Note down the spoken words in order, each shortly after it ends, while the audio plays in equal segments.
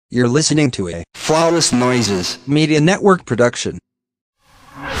You're listening to a Flawless Noises Media Network production.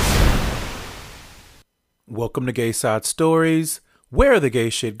 Welcome to Gay Side Stories, where the gay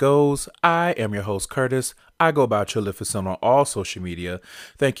shit goes. I am your host, Curtis. I go by Trilificent on all social media.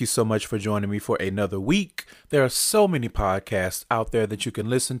 Thank you so much for joining me for another week. There are so many podcasts out there that you can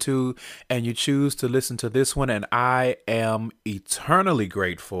listen to, and you choose to listen to this one, and I am eternally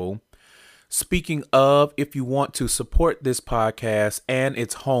grateful. Speaking of, if you want to support this podcast and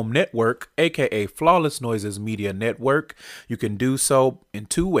its home network, aka Flawless Noises Media Network, you can do so in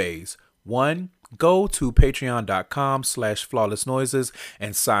two ways. One, go to patreon.com/flawlessnoises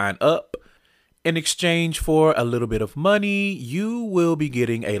and sign up. In exchange for a little bit of money, you will be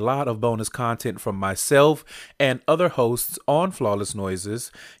getting a lot of bonus content from myself and other hosts on Flawless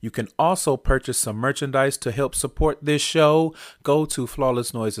Noises. You can also purchase some merchandise to help support this show. Go to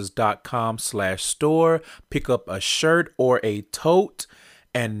flawlessnoises.com/store, pick up a shirt or a tote,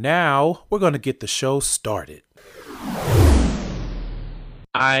 and now we're going to get the show started.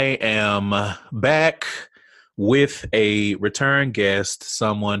 I am back with a return guest,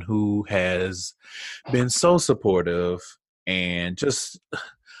 someone who has been so supportive and just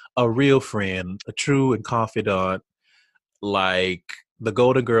a real friend, a true and confidant, like the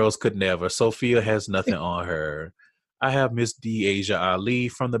Golden Girls could never. Sophia has nothing on her. I have Miss De'Asia Ali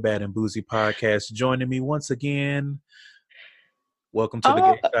from the Bad and Boozy podcast joining me once again. Welcome to the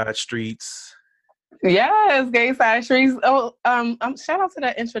Gay Side Streets. Yes, Gay Side Streets. Shout out to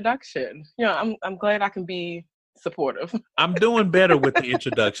that introduction. You know, I'm glad I can be supportive. I'm doing better with the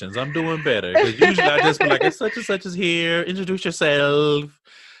introductions. I'm doing better because usually I just be like, "It's such and such is here. Introduce yourself."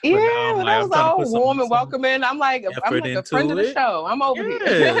 Yeah, that was all warm and welcoming. I'm like a friend of the show. I'm over here.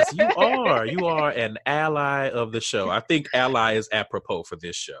 Yes, you are. You are an ally of the show. I think ally is apropos for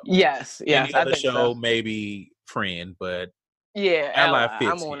this show. Yes. Any other I think show, so. maybe friend, but yeah, ally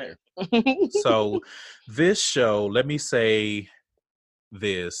fits. I'm on here. it. So this show, let me say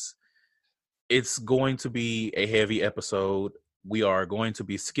this. It's going to be a heavy episode. We are going to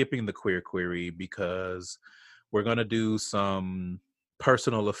be skipping the queer query because we're going to do some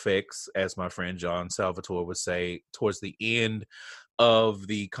personal effects, as my friend John Salvatore would say, towards the end of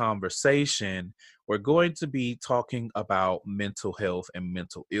the conversation. We're going to be talking about mental health and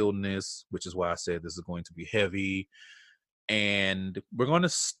mental illness, which is why I said this is going to be heavy. And we're going to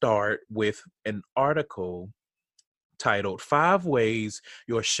start with an article titled 5 Ways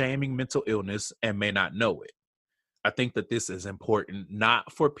You're Shaming Mental Illness and May Not Know It. I think that this is important,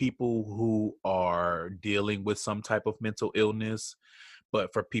 not for people who are dealing with some type of mental illness,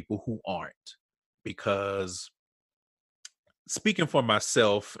 but for people who aren't. Because speaking for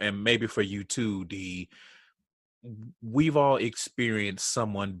myself, and maybe for you too, Dee, we've all experienced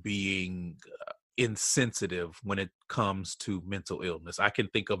someone being insensitive when it comes to mental illness. I can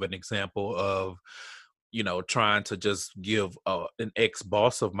think of an example of trying to just give an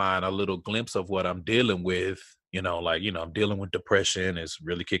ex-boss of mine a little glimpse of what I'm dealing with, I'm dealing with depression. It's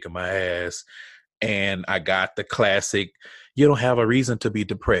really kicking my ass. And I got the classic, you don't have a reason to be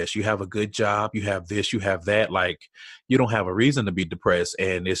depressed. You have a good job. You have this, you have that. Like, you don't have a reason to be depressed.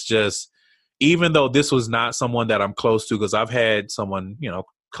 And it's just, even though this was not someone that I'm close to, because I've had someone,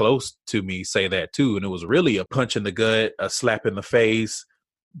 close to me say that too. And it was really a punch in the gut, a slap in the face.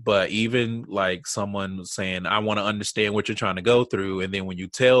 But even like someone saying, I want to understand what you're trying to go through. And then when you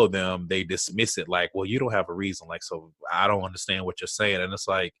tell them, they dismiss it like, well, you don't have a reason. Like, so I don't understand what you're saying. And it's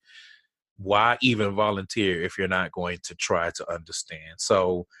like, why even volunteer if you're not going to try to understand?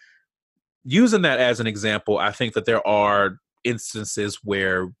 So using that as an example, I think that there are instances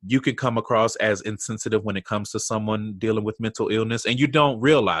where you can come across as insensitive when it comes to someone dealing with mental illness and you don't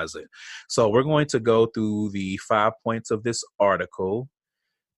realize it. So we're going to go through the 5 points of this article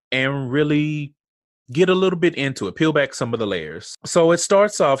and really get a little bit into it, peel back some of the layers. So it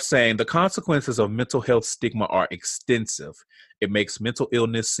starts off saying the consequences of mental health stigma are extensive. It makes mental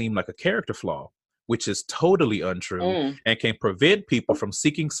illness seem like a character flaw, which is totally untrue and can prevent people from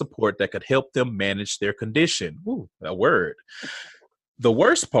seeking support that could help them manage their condition. Ooh, a word. The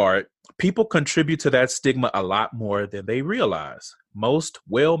worst part, people contribute to that stigma a lot more than they realize. Most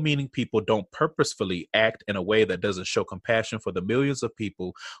well-meaning people don't purposefully act in a way that doesn't show compassion for the millions of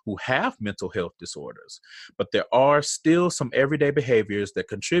people who have mental health disorders. But there are still some everyday behaviors that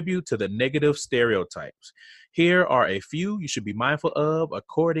contribute to the negative stereotypes. Here are a few you should be mindful of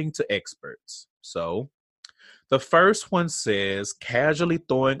according to experts. So, the first one says casually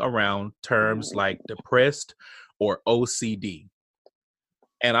throwing around terms like depressed or OCD.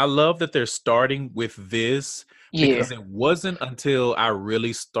 And I love that they're starting with this Yeah. Because it wasn't until I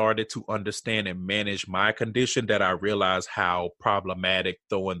really started to understand and manage my condition that I realized how problematic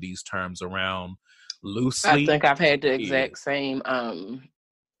throwing these terms around I loosely think I've had the exact is. same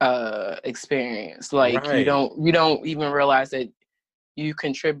experience. Like you Right. don't even realize that you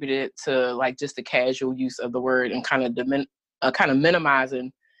contributed to like just the casual use of the word and kind of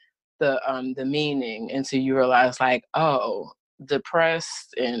minimizing the meaning until you realize like, oh,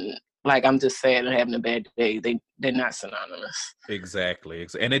 depressed and like I'm just sad and having a bad day. They're not synonymous. Exactly.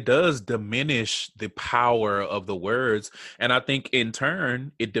 And it does diminish the power of the words. And I think in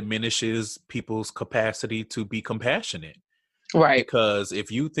turn, it diminishes people's capacity to be compassionate. Right. Because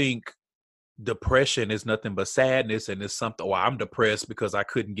if you think depression is nothing but sadness and it's something, or I'm depressed because I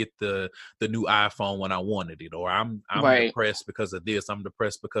couldn't get the new iPhone when I wanted it, or I'm Right. depressed because of this, I'm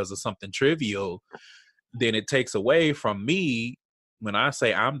depressed because of something trivial, then it takes away from me when I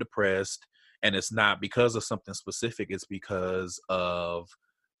say I'm depressed and it's not because of something specific, it's because of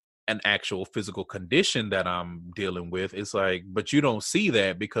an actual physical condition that I'm dealing with. It's like, but you don't see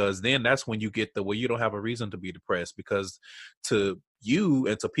that, because then that's when you get you don't have a reason to be depressed, because to you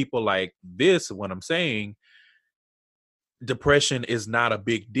and to people like this, what I'm saying, depression is not a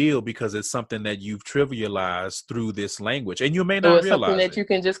big deal because it's something that you've trivialized through this language and you may So not it's something realize that it. you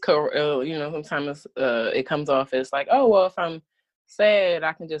can just sometimes it comes off as like, oh well, if I'm sad,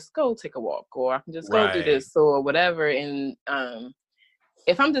 I can just go take a walk, or I can just go do Right. this or whatever. And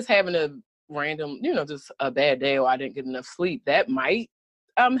if I'm just having a random, just a bad day, or I didn't get enough sleep, that might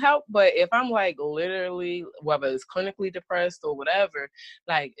help. But if I'm like literally, whether it's clinically depressed or whatever,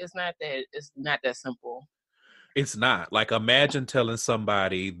 like it's not that simple. It's not. Like, imagine telling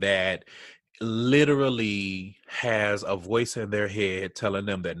somebody that literally has a voice in their head telling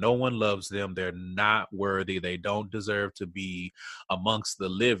them that no one loves them, they're not worthy, they don't deserve to be amongst the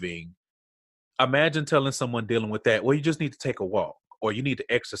living. Imagine telling someone dealing with that, well, you just need to take a walk or you need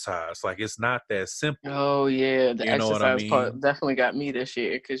to exercise. Like, it's not that simple. Oh yeah, the You know what I exercise part mean? definitely got me this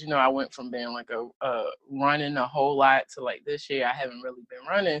year because I went from being like a running a whole lot to like this year I haven't really been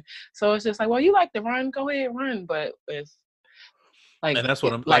running. So it's just like, well, you like to run, go ahead run, but it's like And that's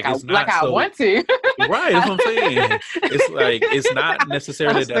what I'm like like. I It's not so want to. right. That's what I'm saying. It's like, it's not I'm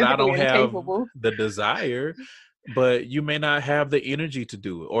necessarily that I physically don't have incapable. the desire, but you may not have the energy to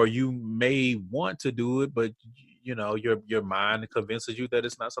do it, or you may want to do it, but your mind convinces you that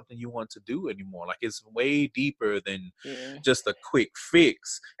it's not something you want to do anymore. Like, it's way deeper than Yeah. just a quick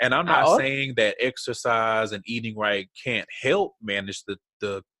fix. And I'm I not also, saying that exercise and eating right can't help manage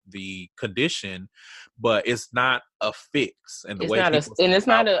the condition, but it's not a fix. And the way people think it's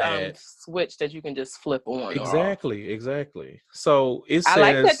not about a that. switch that you can just flip on or off. Exactly. So it I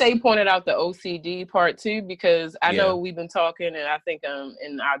like that says, they pointed out the OCD part too, because I yeah, know we've been talking, and I think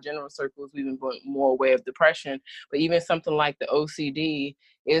in our general circles we've been more aware of depression. But even something like the OCD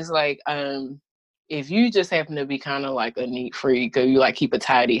is like, if you just happen to be kind of like a neat freak, or you like keep a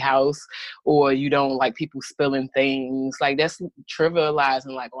tidy house, or you don't like people spilling things, like that's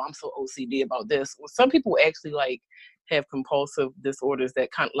trivializing. Like, oh, I'm so OCD about this. Well, some people actually like have compulsive disorders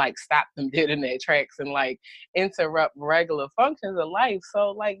that kind of like stop them dead in their tracks and like interrupt regular functions of life.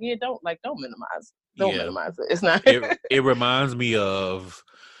 So like, yeah, don't minimize. Don't yeah. minimize it. It's not. It reminds me of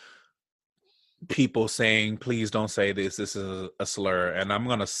people saying, please don't say this is a slur, and I'm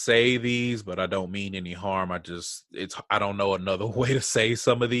gonna say these, but I don't mean any harm. I don't know another way to say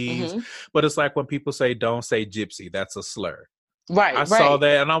some of these. Mm-hmm. But it's like when people say don't say gypsy, that's a slur. I Right, saw right.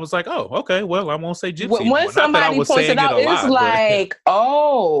 that and I was like, oh, okay, well, I won't say gypsy When anymore. Not that I somebody was points it saying it out, a it's lot, but like,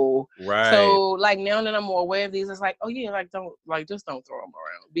 oh. right. So like now that I'm more aware of these, it's like, oh yeah, like just don't throw them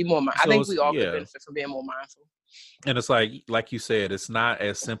around. Be more. I So think it's, we all could yeah. benefit from being more mindful. And it's like you said, it's not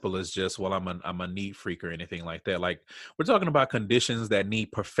as simple as just, well, I'm a neat freak or anything like that. Like, we're talking about conditions that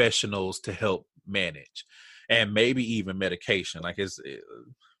need professionals to help manage, and maybe even medication. Like,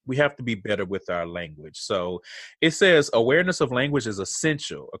 we have to be better with our language. So it says awareness of language is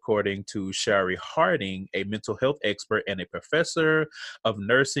essential, according to Shari Harding, a mental health expert and a professor of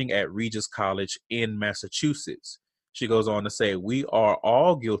nursing at Regis College in Massachusetts. She goes on to say, we are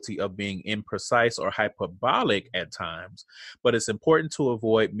all guilty of being imprecise or hyperbolic at times, but it's important to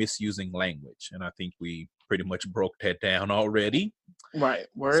avoid misusing language. And I think we pretty much broke that down already. Right.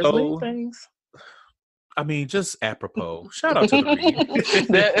 Words mean So, things. I mean, just apropos, shout out to the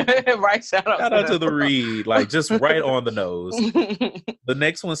read. Right. Shout Shout out to the read, like just right on the nose. that. The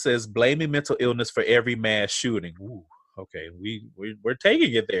next one says, blaming mental illness for every mass shooting. Ooh. Okay, we're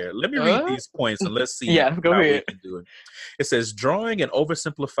taking it there. Let me read these points and let's see go how we ahead. can do it. It says drawing an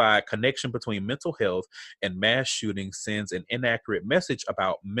oversimplified connection between mental health and mass shootings sends an inaccurate message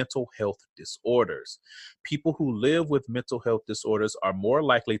about mental health disorders. People who live with mental health disorders are more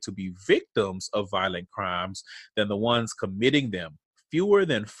likely to be victims of violent crimes than the ones committing them. Fewer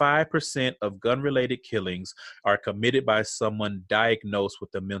than 5% of gun-related killings are committed by someone diagnosed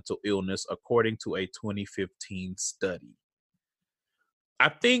with a mental illness, according to a 2015 study. I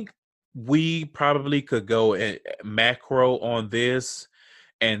think we probably could go macro on this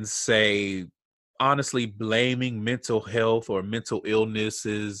and say, honestly, blaming mental health or mental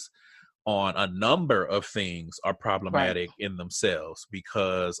illnesses on a number of things are problematic in themselves,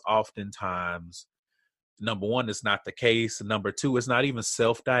 because oftentimes, number one, it's not the case. Number two, it's not even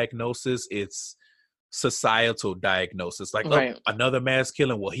self-diagnosis. It's societal diagnosis. Like, oh, another mass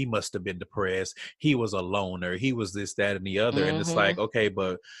killing. Well, he must have been depressed. He was a loner. He was this, that, and the other. And it's like, okay,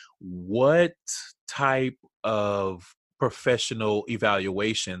 but what type of professional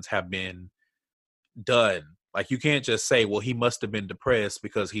evaluations have been done? Like, you can't just say, well, he must have been depressed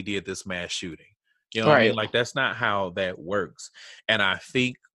because he did this mass shooting. You know what I mean? Like, that's not how that works. And I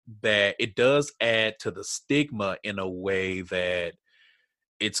think that it does add to the stigma in a way that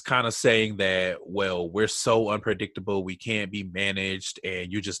it's kind of saying that, well, we're so unpredictable, we can't be managed,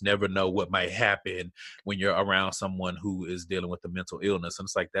 and you just never know what might happen when you're around someone who is dealing with a mental illness. And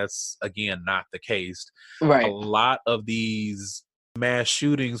it's like, that's, again, not the case. A lot of these mass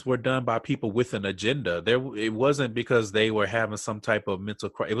shootings were done by people with an agenda. It wasn't because they were having some type of mental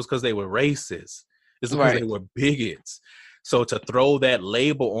crisis. It was because they were racist. It's because they were bigots. So to throw that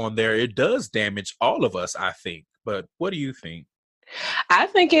label on there, it does damage all of us, I think. But what do you think? I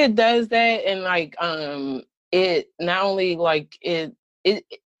think it does that, and like it not only like it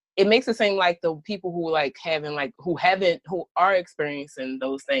makes it seem like the people who like who are experiencing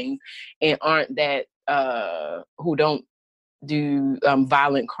those things and aren't that who don't do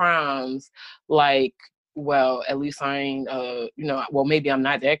violent crimes, like, well, at least I ain't well, maybe I'm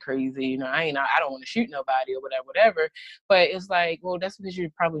not that crazy, I don't want to shoot nobody or whatever. But it's like, well, that's because you're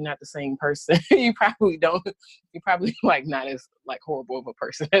probably not the same person. You're probably like not as like horrible of a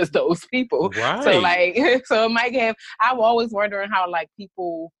person as those people. So like so it might have, I'm always wondering how like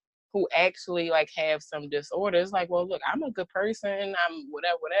people who actually like have some disorders, like, well, look, I'm a good person, I'm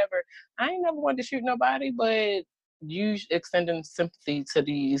whatever. I ain't never wanted to shoot nobody, but you extending sympathy to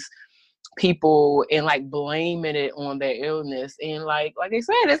these people and like blaming it on their illness, and like I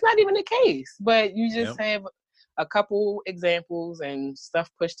said, it's not even the case, but you just have a couple examples and stuff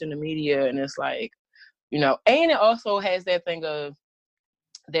pushed in the media, and it's like, and it also has that thing of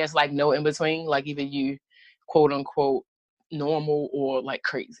there's like no in between, like either you quote unquote normal or like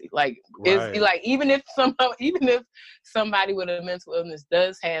crazy, like it's like even if somebody with a mental illness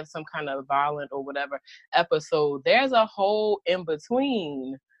does have some kind of violent or whatever episode, there's a whole in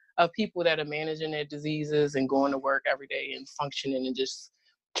between of people that are managing their diseases and going to work every day and functioning and just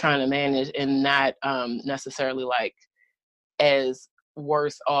trying to manage, and not necessarily like as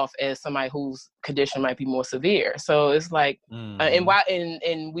worse off as somebody whose condition might be more severe. So it's like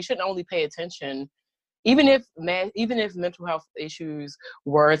and we shouldn't only pay attention, even if mental health issues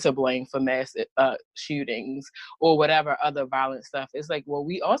were to blame for mass shootings or whatever other violent stuff. It's like, well,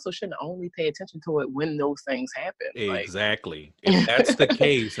 we also shouldn't only pay attention to it when those things happen. Exactly. Like, if that's the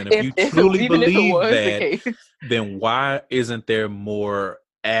case, and if you truly believe that, then why isn't there more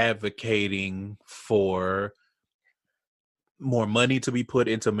advocating for more money to be put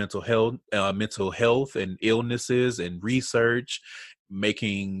into mental health and illnesses and research,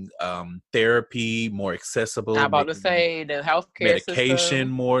 making therapy more accessible? I'm about to say the healthcare medication system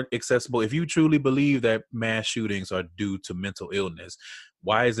more accessible. If you truly believe that mass shootings are due to mental illness,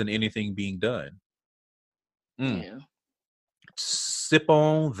 why isn't anything being done? Sip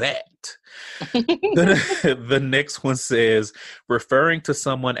on that. The next one says referring to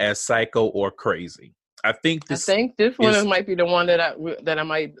someone as psycho or crazy. I think this one might be the one that I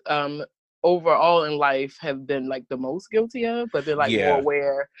might overall in life have been like the most guilty of, but they're like more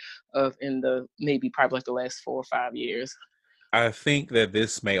aware of in the probably like the last 4 or 5 years. I think that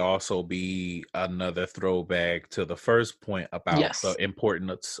this may also be another throwback to the first point about the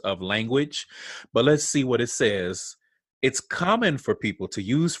importance of language, but let's see what it says. It's common for people to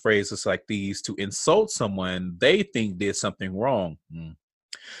use phrases like these to insult someone they think did something wrong.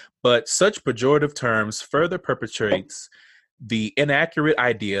 But such pejorative terms further perpetuates the inaccurate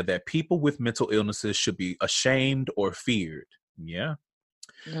idea that people with mental illnesses should be ashamed or feared.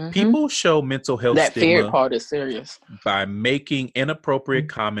 People show mental health that stigma fear part is serious by making inappropriate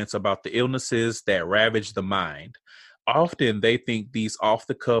comments about the illnesses that ravage the mind. Often they think these off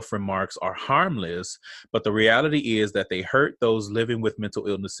the cuff remarks are harmless, but the reality is that they hurt those living with mental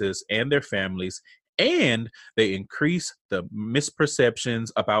illnesses and their families, and they increase the misperceptions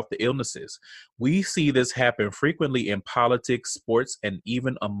about the illnesses. We see this happen frequently in politics, sports, and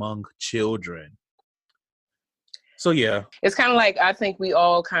even among children. So, yeah. It's kind of like, I think we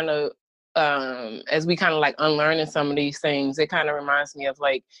all kind of, as we kind of like unlearning some of these things, it kind of reminds me of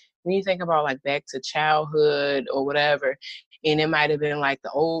like, when you think about like back to childhood or whatever, and it might have been like the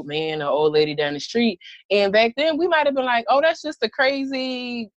old man or old lady down the street. And back then we might have been like, oh, that's just the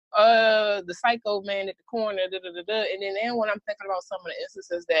crazy, the psycho man at the corner, da, da, da, da. And then when I'm thinking about some of the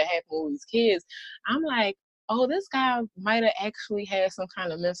instances that happen with these kids, I'm like, oh, this guy might have actually had some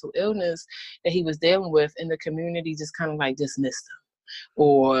kind of mental illness that he was dealing with, and the community just kind of like dismissed him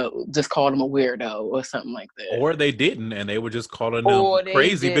or just called him a weirdo or something like that. Or they didn't, and they were just calling him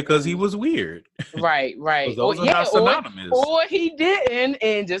crazy because he was weird. Right. Those are not synonymous. Or he didn't,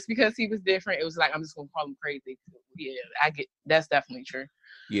 and just because he was different, it was like, I'm just going to call him crazy. Yeah, I get, that's definitely true.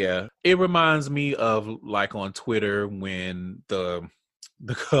 Yeah. It reminds me of like on Twitter when the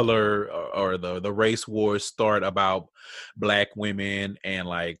color or the race wars start about Black women and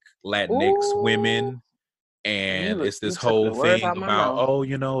like Latinx women. And it's this whole thing about, oh,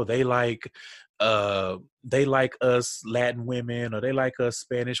 you know, they like us Latin women, or they like us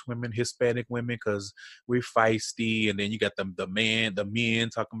Spanish women, Hispanic women, because we're feisty. And then you got the men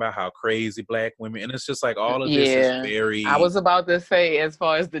talking about how crazy Black women, and it's just like all of this is very. I was about to say, as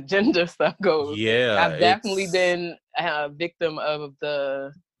far as the gender stuff goes, I've definitely been a victim of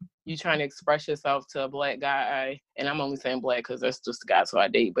you trying to express yourself to a Black guy, and I'm only saying Black because that's just the guys who I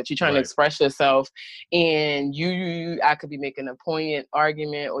date, but you're trying to express yourself, and I could be making a poignant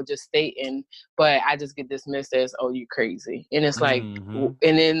argument or just stating, but I just get dismissed as, oh, you crazy. And it's like, and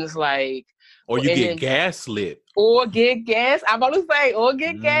then it's like, or you get gaslit. Or get gas. I'm about to say, or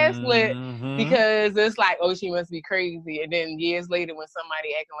get gaslit, because it's like, oh, she must be crazy. And then years later, when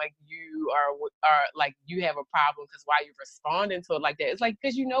somebody acting like you are like you have a problem, because why you responding to it like that? It's like,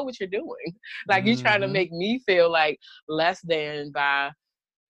 because you know what you're doing. Like you're trying to make me feel like less than by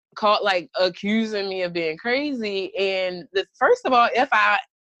accusing me of being crazy. And first of all, if I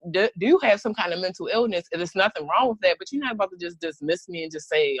do have some kind of mental illness, there's nothing wrong with that. But you're not about to just dismiss me and just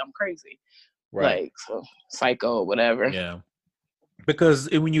say I'm crazy. Right. Like, so, psycho or whatever. Yeah. Because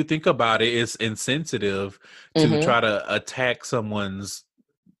when you think about it, it's insensitive to try to attack someone's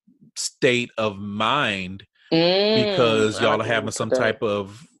state of mind because y'all are having some type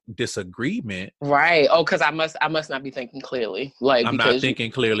of disagreement. Right. Oh, because I must not be thinking clearly. Like, I'm not thinking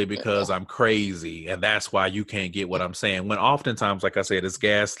clearly because I'm crazy, and that's why you can't get what I'm saying. When oftentimes, like I said, it's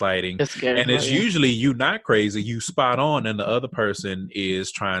gaslighting. And it's usually you not crazy, you spot on, and the other person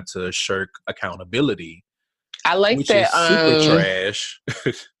is trying to shirk accountability. I like which that. Is super trash.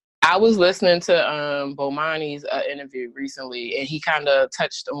 I was listening to Bomani's interview recently, and he kind of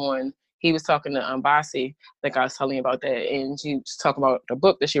touched on. He was talking to Basi. I think I was telling you about that. And she was talking about the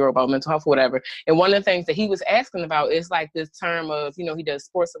book that she wrote about mental health or whatever. And one of the things that he was asking about is like this term of, you know, he does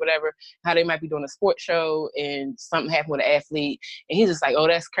sports or whatever, how they might be doing a sports show and something happened with an athlete. And he's just like, oh,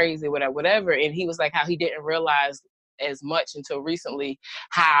 that's crazy, whatever. And he was like, how he didn't realize as much until recently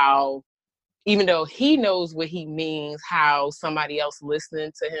how, even though he knows what he means, how somebody else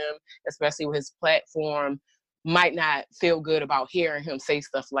listening to him, especially with his platform, might not feel good about hearing him say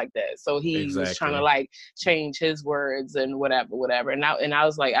stuff like that. So he was trying to like change his words and whatever. And I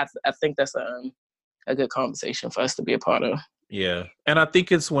was like, I think that's a good conversation for us to be a part of. Yeah. And I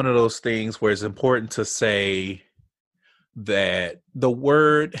think it's one of those things where it's important to say that the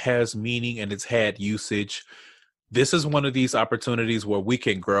word has meaning and it's had usage. This is one of these opportunities where we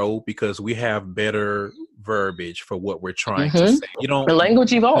can grow because we have better verbiage for what we're trying to say. The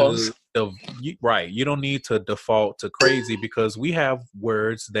language evolves. Right. You don't need to default to crazy because we have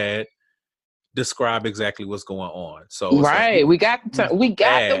words that describe exactly what's going on. So right. We got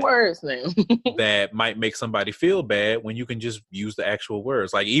the words now. that might make somebody feel bad when you can just use the actual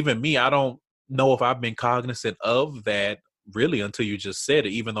words. Like even me, I don't know if I've been cognizant of that really until you just said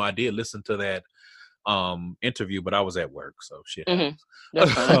it, even though I did listen to that interview, but I was at work, so shit.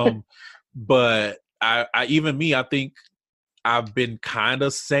 But I think I've been kind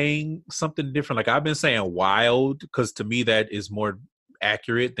of saying something different. Like I've been saying wild because to me that is more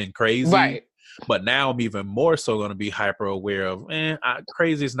accurate than crazy. Right. But now I'm even more so going to be hyper aware of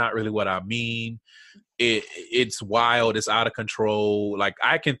crazy is not really what I mean. It's wild. It's out of control. Like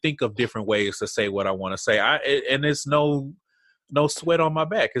I can think of different ways to say what I want to say. And it's no no sweat on my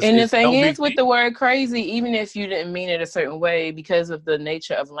back. And the It's thing no is, big with deal. the word crazy, even if you didn't mean it a certain way, because of the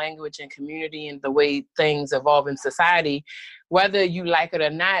nature of language and community and the way things evolve in society, whether you like it or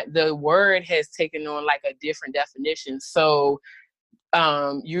not, the word has taken on like a different definition. So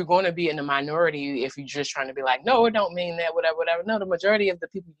you're going to be in the minority if you're just trying to be like, no, it don't mean that, whatever, whatever. No, the majority of the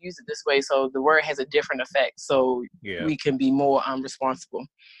people use it this way. So the word has a different effect. So Yeah. we can be more responsible.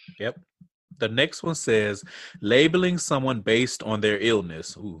 Yep. The next one says labeling someone based on their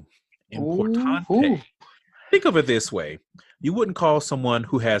illness. Ooh, importante. Ooh. Think of it this way. You wouldn't call someone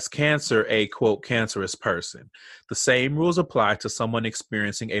who has cancer a, quote, cancerous person. The same rules apply to someone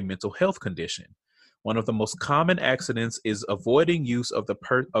experiencing a mental health condition. One of the most common accidents is avoiding use of the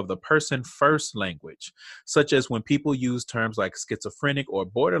person first language, such as when people use terms like schizophrenic or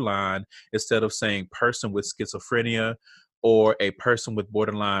borderline instead of saying person with schizophrenia or a person with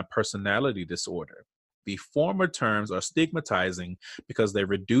borderline personality disorder. The former terms are stigmatizing because they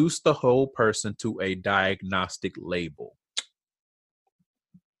reduce the whole person to a diagnostic label.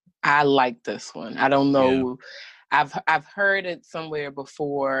 I like this one. I don't know. Yeah. I've heard it somewhere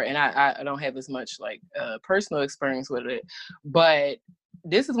before, and I don't have as much like personal experience with it. But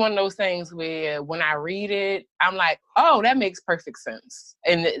this is one of those things where when I read it, I'm like, oh, that makes perfect sense,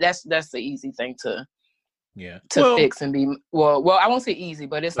 and that's the easy thing to fix and be well. I won't say easy,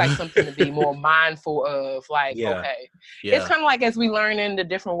 but it's like something to be more mindful of. Like, okay, it's kind of like as we learn in the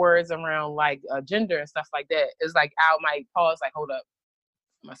different words around like gender and stuff like that. It's like I might pause, like, hold up.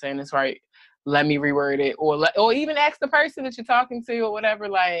 Am I saying this right? Let me reword it, or even ask the person that you're talking to or whatever,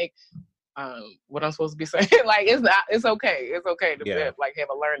 like, what I'm supposed to be saying. Like, it's okay. It's okay to like have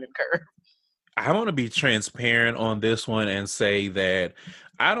a learning curve. I want to be transparent on this one and say that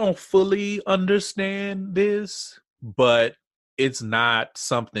I don't fully understand this, but it's not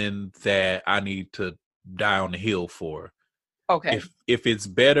something that I need to die on the hill for. Okay. If it's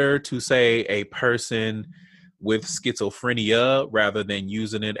better to say a person with schizophrenia rather than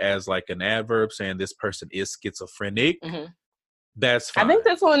using it as like an adverb saying this person is schizophrenic, that's fine. I think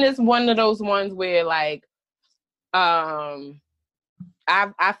this one is one of those ones where like I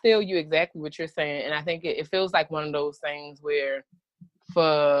feel you exactly what you're saying, and I think it feels like one of those things where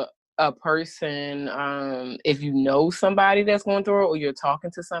for a person, if you know somebody that's going through it or you're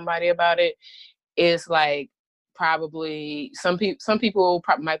talking to somebody about it, it's like probably some people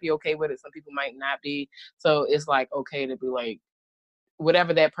might be okay with it, some people might not be. So it's like okay to be like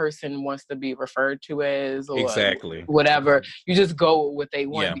whatever that person wants to be referred to as, or exactly whatever. You just go with what they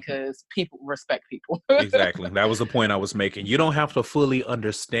want because people respect people. Exactly. That was the point I was making. You don't have to fully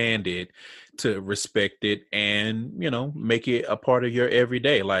understand it to respect it and, make it a part of your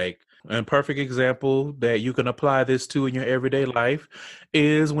everyday. Like a perfect example that you can apply this to in your everyday life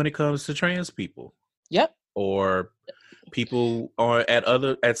is when it comes to trans people. Yep. Or people are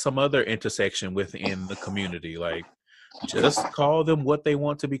at some other intersection within the community. Like, just call them what they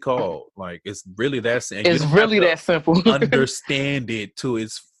want to be called. Like, it's really that simple. It's really that simple. Understand it to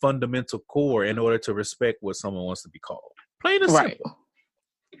its fundamental core in order to respect what someone wants to be called. Plain and simple.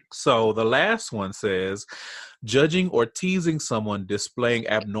 So the last one says, judging or teasing someone displaying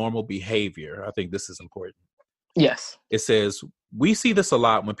abnormal behavior. I think this is important. Yes. It says, we see this a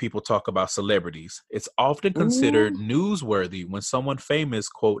lot when people talk about celebrities. It's often considered newsworthy when someone famous,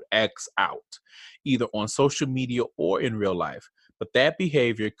 quote, acts out, either on social media or in real life. But that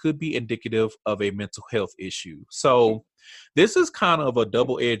behavior could be indicative of a mental health issue. So this is kind of a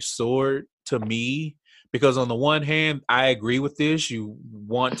double-edged sword to me, because on the one hand, I agree with this. You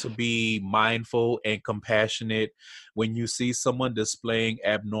want to be mindful and compassionate when you see someone displaying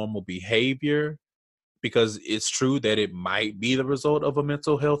abnormal behavior, because it's true that it might be the result of a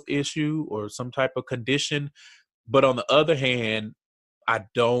mental health issue or some type of condition. But on the other hand, I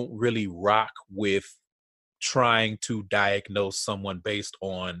don't really rock with trying to diagnose someone based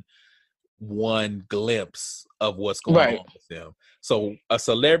on one glimpse of what's going on with them. So a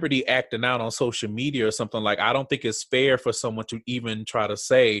celebrity acting out on social media or something, like, I don't think it's fair for someone to even try to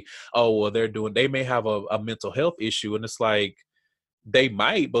say, oh, well, they may have a mental health issue. And it's like, they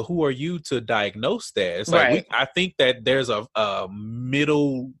might, but who are you to diagnose that? It's like, I think that there's a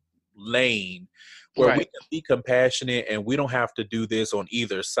middle lane where we can be compassionate, and we don't have to do this on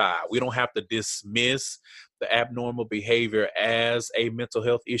either side. We don't have to dismiss the abnormal behavior as a mental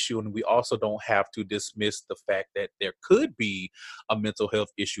health issue, and we also don't have to dismiss the fact that there could be a mental health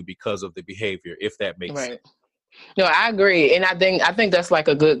issue because of the behavior, if that makes sense. No, I agree. And I think that's like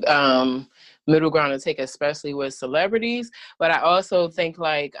a good middle ground to take, especially with celebrities. But I also think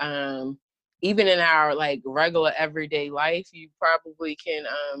like even in our like regular everyday life, you probably can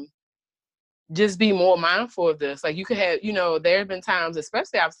just be more mindful of this. Like you could have, there have been times,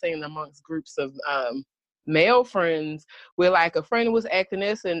 especially I've seen amongst groups of male friends, where like a friend was acting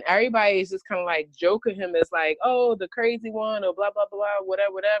this and everybody is just kind of like joking him as like, oh, the crazy one, or blah, blah, blah,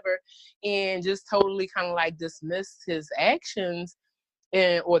 whatever. And just totally kind of like dismiss his actions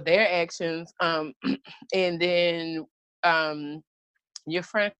or their actions. And then your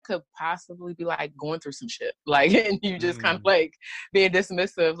friend could possibly be like going through some shit, like, and you just kind of like being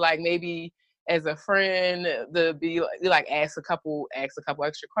dismissive, like maybe as a friend to be like ask a couple extra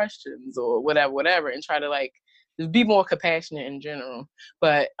questions or whatever, and try to like just be more compassionate in general.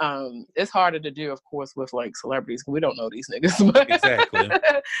 But it's harder to do, of course, with like celebrities. We don't know these niggas.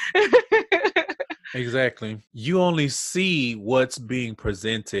 Exactly. You only see what's being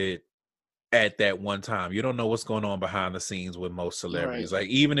presented at that one time. You don't know what's going on behind the scenes with most celebrities. Right. Like,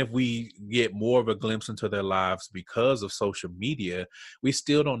 even if we get more of a glimpse into their lives because of social media, we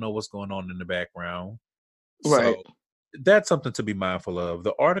still don't know what's going on in the background. Right. So that's something to be mindful of.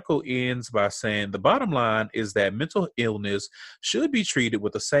 The article ends by saying the bottom line is that mental illness should be treated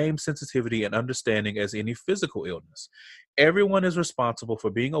with the same sensitivity and understanding as any physical illness. Everyone is responsible for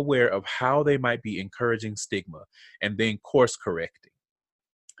being aware of how they might be encouraging stigma and then course correcting.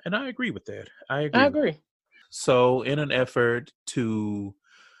 And I agree with that. I agree. So in an effort to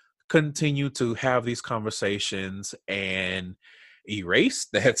continue to have these conversations and erase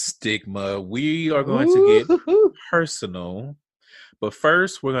that stigma, we are going to get personal. But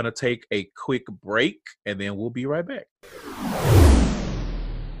first, we're going to take a quick break, and then we'll be right back.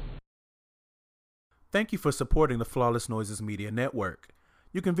 Thank you for supporting the Flawless Noises Media Network.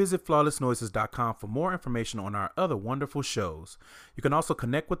 You can visit flawlessnoises.com for more information on our other wonderful shows. You can also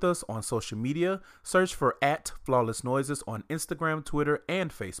connect with us on social media. Search for @FlawlessNoises on Instagram, Twitter,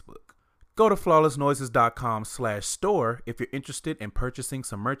 and Facebook. Go to flawlessnoises.com/store if you're interested in purchasing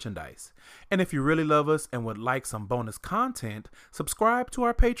some merchandise. And if you really love us and would like some bonus content, subscribe to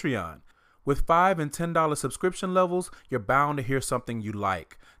our Patreon. With $5 and $10 subscription levels, you're bound to hear something you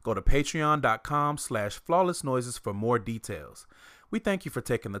like. Go to patreon.com/flawlessnoises for more details. We thank you for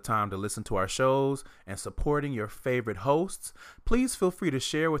taking the time to listen to our shows and supporting your favorite hosts. Please feel free to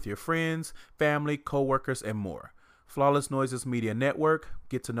share with your friends, family, coworkers, and more. Flawless Noises Media Network,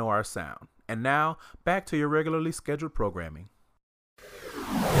 get to know our sound. And now, back to your regularly scheduled programming.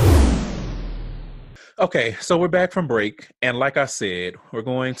 Okay, so we're back from break. And like I said, we're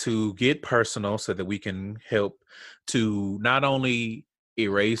going to get personal so that we can help to not only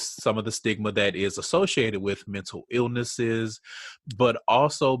erase some of the stigma that is associated with mental illnesses, but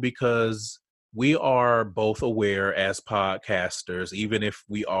also because we are both aware as podcasters, even if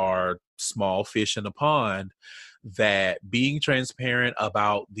we are small fish in a pond, that being transparent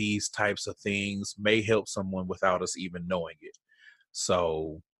about these types of things may help someone without us even knowing it.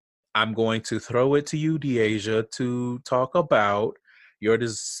 So I'm going to throw it to you, Deasia, to talk about your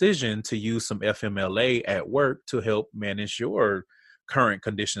decision to use some FMLA at work to help manage your current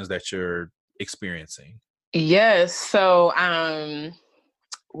conditions that you're experiencing. Yes. So,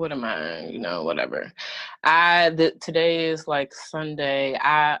 what am I? Whatever. Today is like Sunday.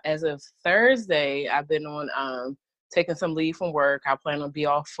 As of Thursday, I've been on taking some leave from work. I plan on be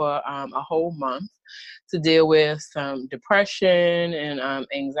off for a whole month to deal with some depression and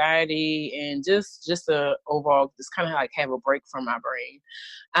anxiety, and just a overall just kind of like have a break from my brain.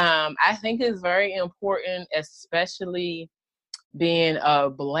 I think it's very important, especially being a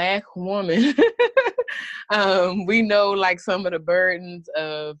Black woman. We know like some of the burdens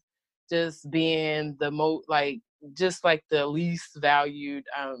of just being the most just like the least valued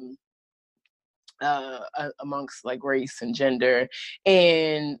amongst like race and gender,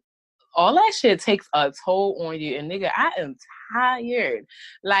 and all that shit takes a toll on you. And nigga, I am tired.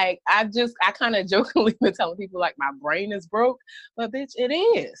 Like I kind of jokingly been telling people like my brain is broke, but bitch, it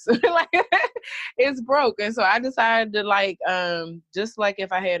is. Like it's broke. And so I decided to like just like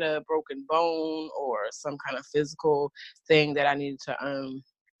if I had a broken bone or some kind of physical thing that I needed to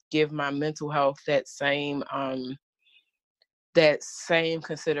give my mental health that same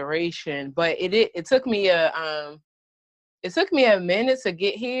consideration. But it took me a minute to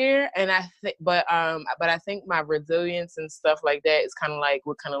get here, and I think, but I think my resilience and stuff like that is kind of like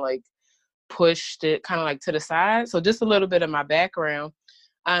what kind of like pushed it kind of like to the side. So just a little bit of my background.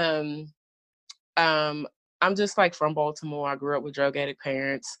 I'm just like from Baltimore. I grew up with drug addict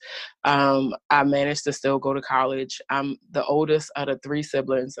parents. I managed to still go to college. I'm the oldest out of 3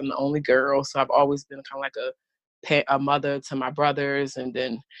 siblings. I'm the only girl, so I've always been kind of like a mother to my brothers, and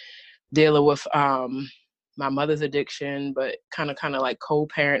then dealing with my mother's addiction, but kind of like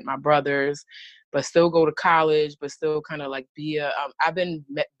co-parent my brothers. but still go to college, but still kind of like be a, I've been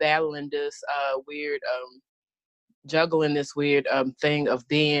battling this weird, juggling this weird thing of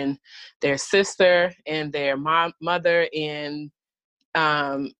being their sister and their mother. And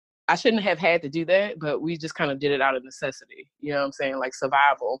I shouldn't have had to do that, but we just kind of did it out of necessity. You know what I'm saying? Like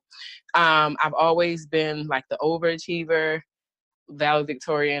survival. I've always been like the overachiever,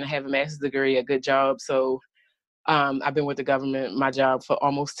 valedictorian, I have a master's degree, a good job. So I've been with the government, my job, for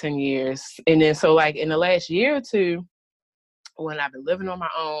almost 10 years. And then so like in the last year or two, when I've been living on my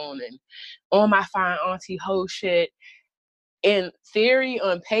own and on my fine auntie whole shit, in theory,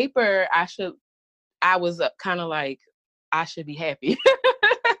 on paper, I was kind of like, I should be happy.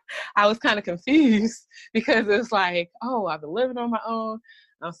 I was kind of confused because it's like, oh, I've been living on my own.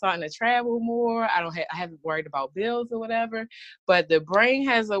 I'm starting to travel more. I haven't worried about bills or whatever. But the brain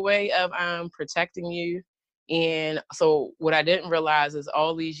has a way of protecting you. And so what I didn't realize is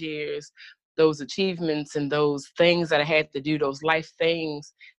all these years, those achievements and those things that I had to do, those life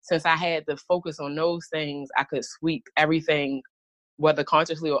things, since I had to focus on those things, I could sweep everything, whether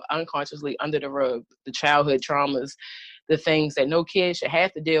consciously or unconsciously, under the rug. The childhood traumas, the things that no kid should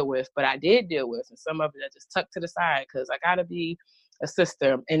have to deal with, but I did deal with, and some of it I just tucked to the side because I gotta be a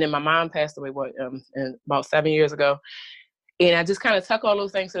sister. And then my mom passed away about 7 years ago, and I just kind of tuck all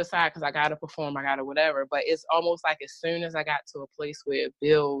those things to the side because I gotta perform, I gotta whatever. But it's almost like as soon as I got to a place where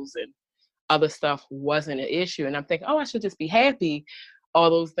bills and other stuff wasn't an issue, and I'm thinking, oh, I should just be happy, all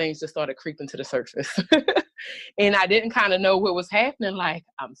those things just started creeping to the surface. And I didn't kind of know what was happening. Like,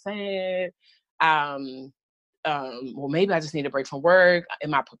 I'm sad. Well, maybe I just need a break from work.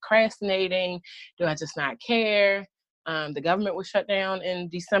 Am I procrastinating? Do I just not care? The government was shut down in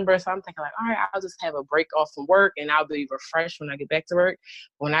December. So I'm thinking like, all right, I'll just have a break off from work and I'll be refreshed when I get back to work.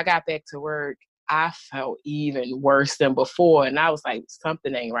 When I got back to work, I felt even worse than before. And I was like,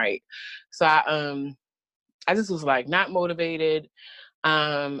 something ain't right. So I just was like not motivated.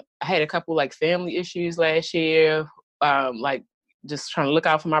 I had a couple like family issues last year, like just trying to look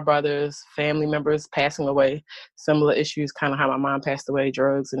out for my brothers, family members passing away, similar issues, kind of how my mom passed away,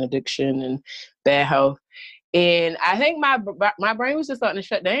 drugs and addiction and bad health. And I think my brain was just starting to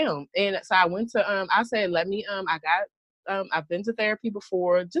shut down. And so I went to, I said, I've been to therapy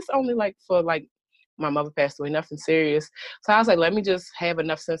before, just only like for like, my mother passed away, nothing serious. So I was like, let me just have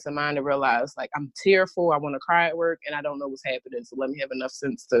enough sense of mind to realize like I'm tearful, I want to cry at work, and I don't know what's happening. So let me have enough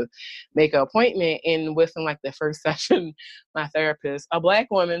sense to make an appointment. And within like the first session, my therapist, a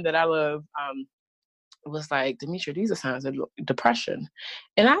Black woman that I love, was like, Demetria, these are signs of depression.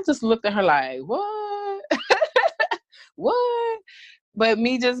 And I just looked at her like, what? What? But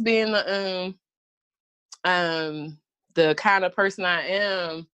me just being the kind of person I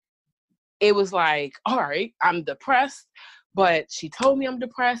am, it was like, all right, I'm depressed, but she told me I'm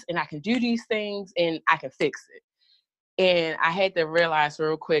depressed and I can do these things and I can fix it. And I had to realize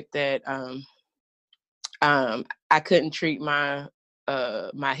real quick that I couldn't treat my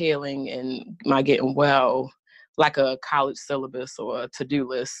my healing and my getting well like a college syllabus or a to-do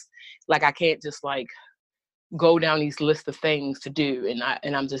list. Like I can't just like go down these lists of things to do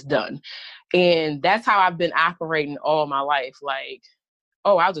and I'm just done. And that's how I've been operating all my life. Like,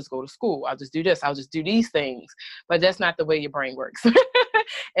 oh, I'll just go to school. I'll just do this. I'll just do these things. But that's not the way your brain works.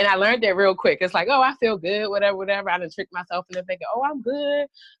 And I learned that real quick. It's like, oh, I feel good, whatever. I done tricked myself into thinking, oh, I'm good.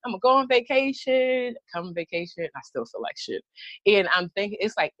 I'm going to go on vacation. Come on vacation. I still feel like shit. And I'm thinking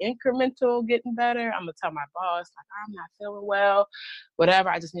it's like incremental getting better. I'm going to tell my boss, like, I'm not feeling well, whatever.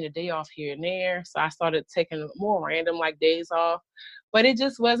 I just need a day off here and there. So I started taking more random like days off. But it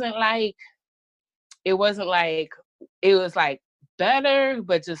just wasn't like, it was like, better,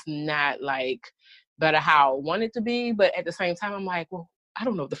 but just not like better how I want it to be. But at the same time, I'm like, well, I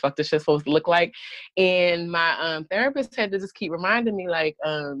don't know what the fuck this shit's supposed to look like. And my therapist had to just keep reminding me, like,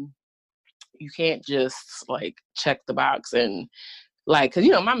 you can't just like check the box and like, cause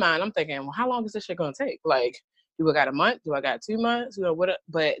you know, in my mind, I'm thinking, well, how long is this shit gonna take? Like, do I got a month? Do I got 2 months? You know, what?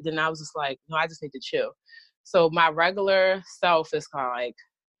 But then I was just like, no, I just need to chill. So my regular self is kind of like,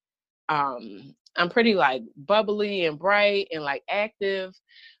 I'm pretty like bubbly and bright and like active,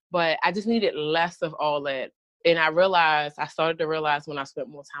 but I just needed less of all that. And I started to realize when I spent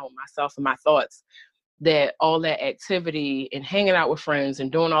more time with myself and my thoughts, that all that activity and hanging out with friends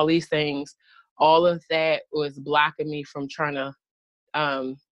and doing all these things, all of that was blocking me from trying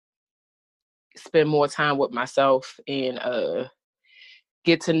to spend more time with myself and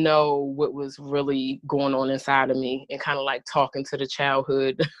get to know what was really going on inside of me and kind of like talking to the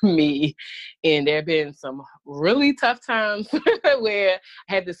childhood me. And there have been some really tough times where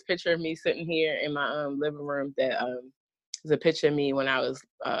I had this picture of me sitting here in my living room that There's a picture of me when I was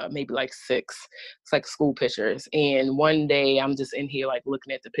maybe like 6. It's like school pictures. And one day I'm just in here like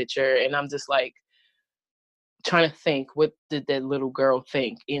looking at the picture, and I'm just like trying to think, what did that little girl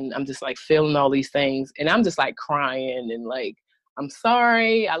think? And I'm just like feeling all these things, and I'm just like crying and like, I'm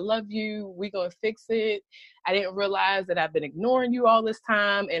sorry, I love you, we gonna fix it. I didn't realize that I've been ignoring you all this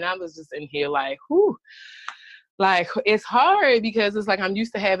time. And I was just in here like, whew, like it's hard because it's like I'm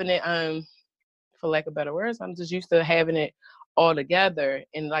used to having it, for lack of better words, I'm just used to having it all together,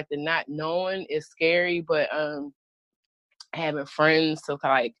 and like the not knowing is scary, but having friends to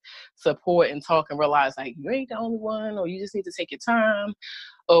like support and talk and realize like you ain't the only one, or you just need to take your time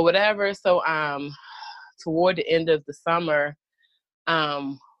or whatever. So toward the end of the summer,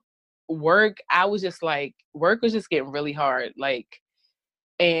 work was just getting really hard, like,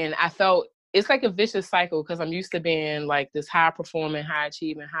 and I felt it's like a vicious cycle because I'm used to being like this high performing, high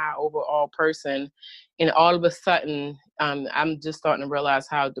achieving, high overall person. And all of a sudden, I'm just starting to realize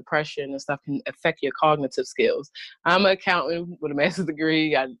how depression and stuff can affect your cognitive skills. I'm an accountant with a master's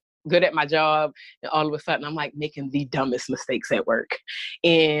degree. I'm good at my job. And all of a sudden, I'm like making the dumbest mistakes at work.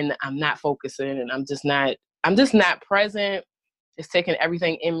 And I'm not focusing, and I'm just not present. It's taking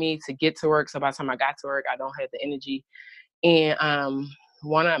everything in me to get to work. So by the time I got to work, I don't have the energy. And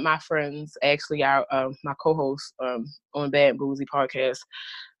one of my friends, actually, my co-host on Bad and Boozy podcast,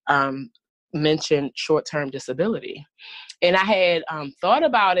 mentioned short-term disability. And I had thought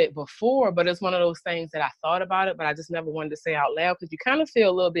about it before, but it's one of those things that I thought about it, but I just never wanted to say out loud because you kind of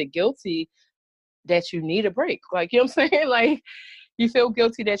feel a little bit guilty that you need a break. Like, you know what I'm saying? Like, you feel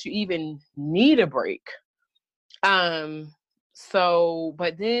guilty that you even need a break. So,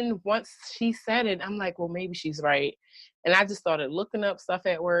 but then once she said it, I'm like, well, maybe she's right. And I just started looking up stuff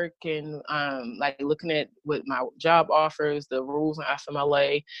at work and like looking at what my job offers, the rules in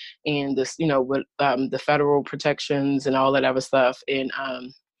FMLA, and this, with the federal protections and all that other stuff, and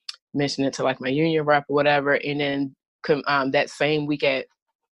mentioned it to like my union rep or whatever. And then that same week at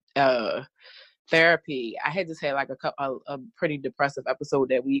therapy, I had just had like a pretty depressive episode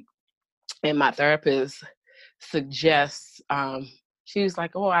that week, and my therapist suggests, she was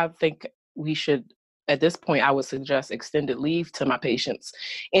like, oh, I think we should, at this point, I would suggest extended leave to my patients.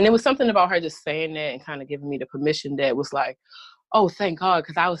 And it was something about her just saying that and kind of giving me the permission that was like, oh, thank God,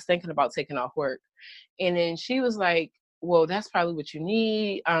 because I was thinking about taking off work. And then she was like, well, that's probably what you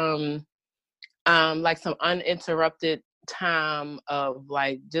need. Like some uninterrupted time of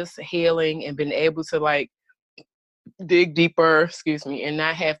like just healing and being able to like dig deeper, and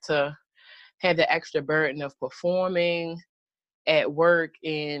not have to have the extra burden of performing at work,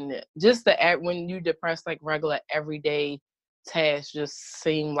 and just when you depressed, like regular everyday tasks just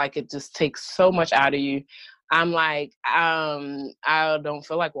seem like it just takes so much out of you. I'm like, I don't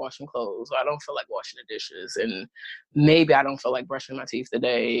feel like washing clothes, or I don't feel like washing the dishes, and maybe I don't feel like brushing my teeth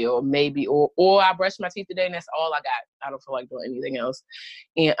today, or maybe, or I brushed my teeth today and that's all I got. I don't feel like doing anything else.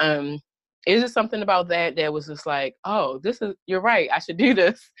 And it's just something about that was just like, oh, you're right, I should do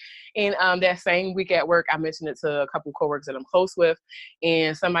this. And that same week at work, I mentioned it to a couple coworkers that I'm close with,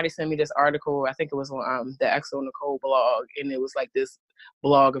 and somebody sent me this article. I think it was on the Exo Nicole blog, and it was like this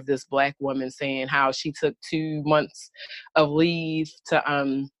blog of this Black woman saying how she took 2 months of leave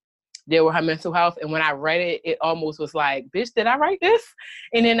to deal with her mental health. And when I read it, it almost was like, bitch, did I write this?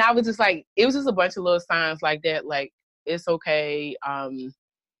 And then I was just like, it was just a bunch of little signs like that, like, it's okay.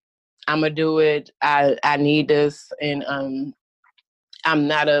 I'm gonna do it. I need this, and I'm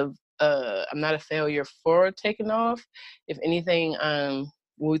not a failure for taking off. If anything,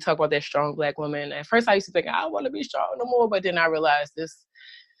 when we talk about that strong Black woman, at first I used to think I don't want to be strong no more, but then I realized this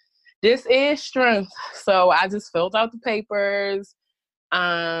is strength. So I just filled out the papers.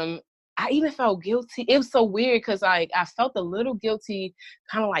 I even felt guilty. It was so weird because like I felt a little guilty,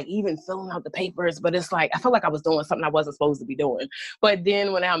 kind of like even filling out the papers, but it's like I felt like I was doing something I wasn't supposed to be doing. But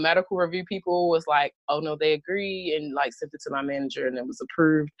then when our medical review people was like, oh no, they agree, and like sent it to my manager and it was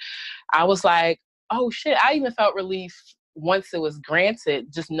approved, I was like, oh shit. I even felt relief once it was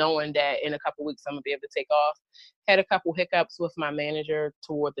granted, just knowing that in a couple weeks I'm gonna be able to take off. Had a couple hiccups with my manager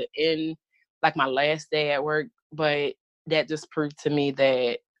toward the end, like my last day at work, but that just proved to me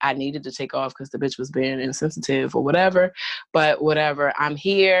that I needed to take off because the bitch was being insensitive or whatever. But whatever, I'm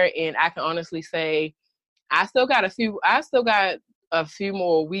here, and I can honestly say I still got a few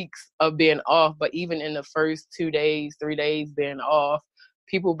more weeks of being off. But even in the first 2 days, 3 days being off,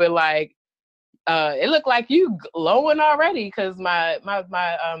 people been like, it looked like you glowing already, because my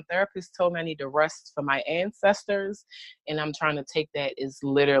therapist told me I need to rest for my ancestors, and I'm trying to take that as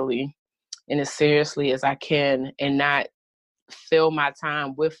literally and as seriously as I can, and not fill my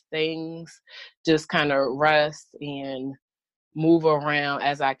time with things, just kind of rest and move around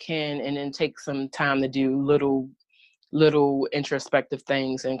as I can, and then take some time to do little introspective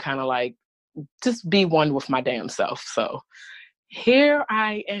things and kind of like just be one with my damn self. So here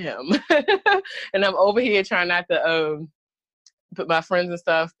I am. And I'm over here trying not to but my friends and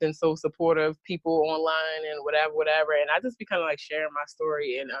stuff been so supportive, people online and whatever. And I just be kind of like sharing my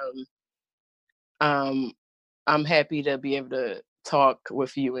story, and I'm happy to be able to talk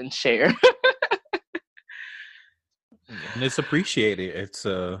with you and share. And it's appreciated. It's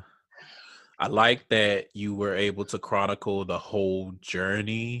I like that you were able to chronicle the whole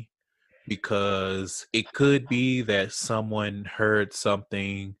journey, because it could be that someone heard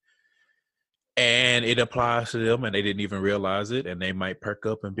something and it applies to them and they didn't even realize it, and they might perk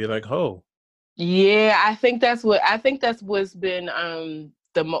up and be like, "Oh, Yeah, I think that's what's been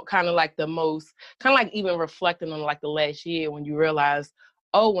kind of like the most, kind of like even reflecting on like the last year, when you realize,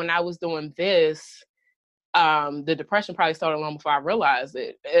 oh, when I was doing this, the depression probably started long before I realized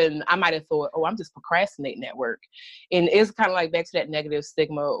it. And I might have thought, oh, I'm just procrastinating at work. And it's kind of like back to that negative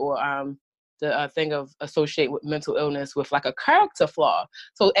stigma, or the thing of associate with mental illness with like a character flaw.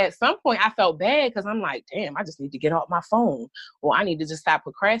 So at some point I felt bad, because I'm like, damn, I just need to get off my phone, or I need to just stop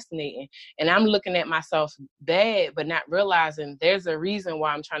procrastinating. And I'm looking at myself bad, but not realizing there's a reason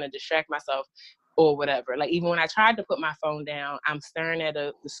why I'm trying to distract myself or whatever. Like even when I tried to put my phone down, I'm staring at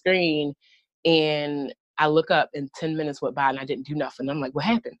the screen, and I look up and 10 minutes went by and I didn't do nothing. I'm like, what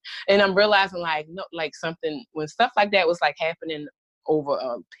happened? And I'm realizing like, no, like something, when stuff like that was like happening over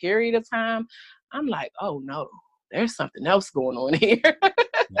a period of time, I'm like, oh no, there's something else going on here.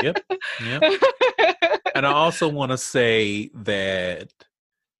 yep, yep." And I also want to say that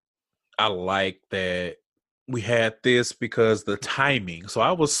I like that we had this, because the timing. So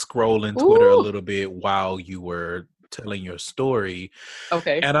I was scrolling Twitter a little bit while you were telling your story.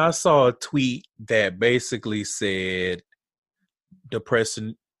 Okay. And I saw a tweet that basically said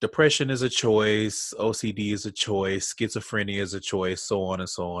depression is a choice, OCD is a choice, schizophrenia is a choice, so on and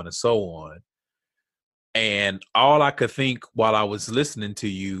so on and so on. And all I could think while I was listening to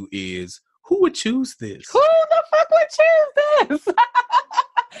you is, who would choose this? Who the fuck would choose this?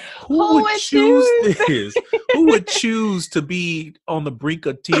 Who would choose this? Who would choose to be on the brink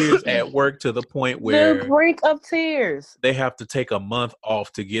of tears at work, to the point where the brink of tears, they have to take a month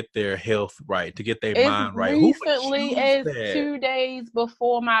off to get their health right, to get their as mind right? recently as 2 days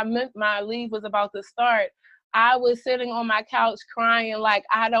before my leave was about to start, I was sitting on my couch crying, like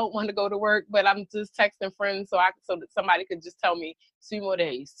I don't want to go to work, but I'm just texting friends so that somebody could just tell me 2 more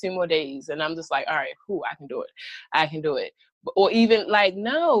days, and I'm just like, all right, I can do it. Or even like,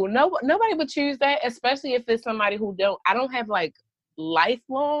 no, nobody would choose that, especially if it's somebody I don't have like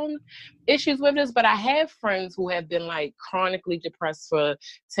lifelong issues with this, but I have friends who have been like chronically depressed for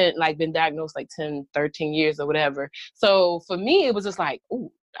been diagnosed like 10, 13 years or whatever. So for me, it was just like,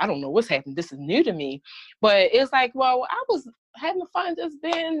 ooh, I don't know what's happening. This is new to me. But it's like, well, I was having fun just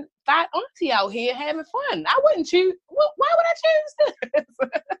being thought auntie out here having fun. I wouldn't choose. Why would I choose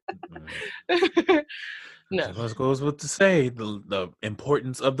this? No. That goes with to say the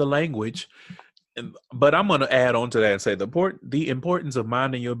importance of the language. But I'm going to add on to that and say the importance of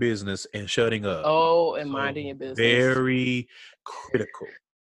minding your business and shutting up. Oh, and minding your business. Very critical.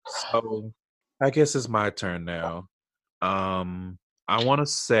 So I guess it's my turn now. I want to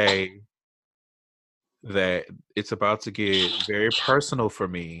say that it's about to get very personal for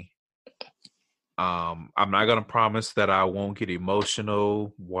me. I'm not going to promise that I won't get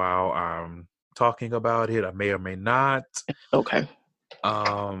emotional while I'm talking about it. I may or may not. Okay.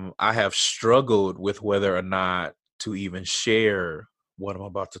 I have struggled with whether or not to even share what I'm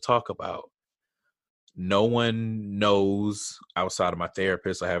about to talk about. No one knows outside of my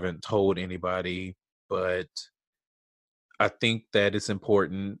therapist. I haven't told anybody, but I think that it's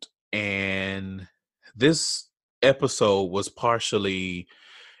important. And this episode was partially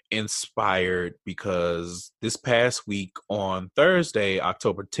inspired because this past week on Thursday,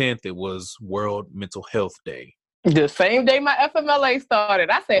 October 10th, it was World Mental Health Day. The same day my FMLA started.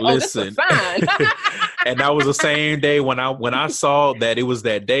 I said, listen, this is a sign. And that was the same day when I saw that it was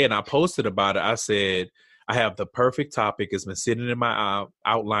that day and I posted about it. I said, I have the perfect topic. It's been sitting in my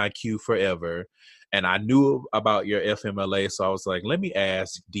outline queue forever. And I knew about your FMLA. So I was like, let me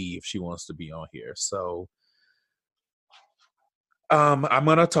ask Dee if she wants to be on here. So I'm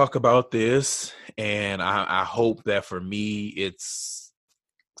going to talk about this. And I hope that for me, it's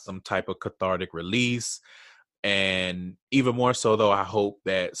some type of cathartic release. And even more so, though, I hope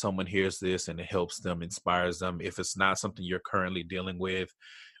that someone hears this and it helps them, inspires them. If it's not something you're currently dealing with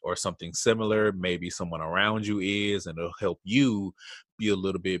or something similar, maybe someone around you is, and it'll help you be a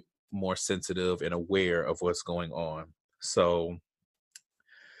little bit more sensitive and aware of what's going on. So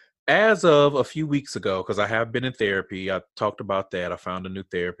as of a few weeks ago, because I have been in therapy, I talked about that. I found a new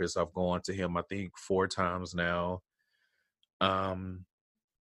therapist. I've gone to him, I think, 4 times now. Um,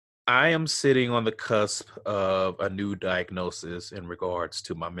 I am sitting on the cusp of a new diagnosis in regards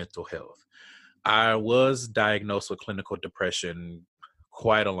to my mental health. I was diagnosed with clinical depression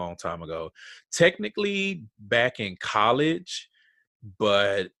quite a long time ago. Technically back in college,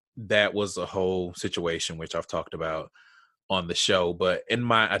 but that was a whole situation which I've talked about on the show. But in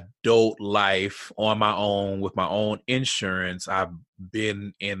my adult life, on my own, with my own insurance, I've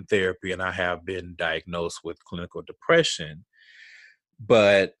been in therapy and I have been diagnosed with clinical depression.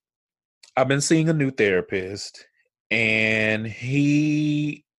 But I've been seeing a new therapist, and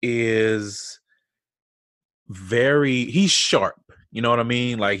he's sharp. You know what I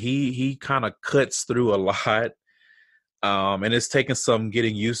mean? Like he kind of cuts through a lot. And it's taken some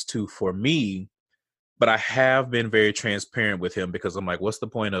getting used to for me, but I have been very transparent with him because I'm like, what's the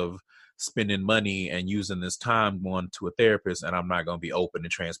point of spending money and using this time going to a therapist and I'm not going to be open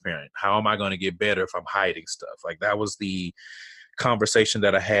and transparent? How am I going to get better if I'm hiding stuff? Like that was the conversation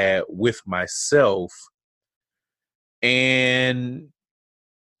that I had with myself. And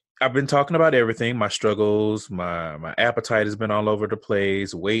I've been talking about everything, my struggles, my appetite has been all over the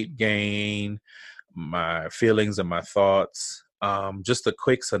place, weight gain, my feelings and my thoughts. Just a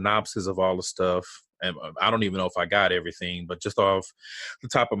quick synopsis of all the stuff. And I don't even know if I got everything, but just off the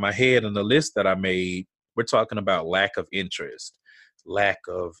top of my head and the list that I made, we're talking about lack of interest, lack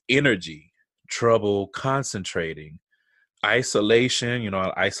of energy, trouble concentrating, isolation.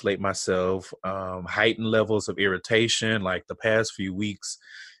 I isolate myself, heightened levels of irritation. Like the past few weeks,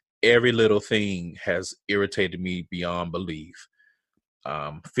 every little thing has irritated me beyond belief.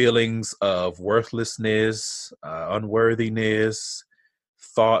 Feelings of worthlessness, unworthiness,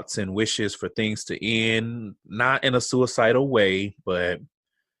 thoughts and wishes for things to end, not in a suicidal way, but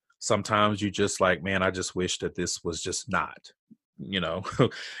sometimes you just like, man, I just wish that this was just not,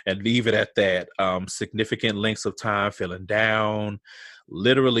 and leave it at that. Significant lengths of time feeling down,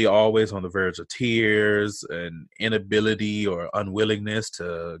 literally always on the verge of tears, and inability or unwillingness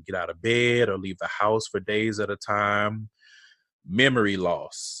to get out of bed or leave the house for days at a time. Memory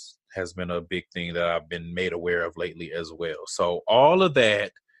loss has been a big thing that I've been made aware of lately as well. So all of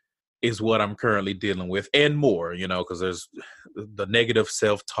that is what I'm currently dealing with and more, because there's the negative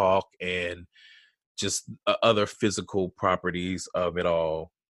self-talk and just other physical properties of it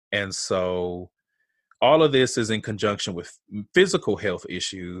all. And so all of this is in conjunction with physical health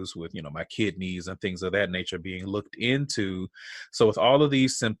issues with, my kidneys and things of that nature being looked into. So with all of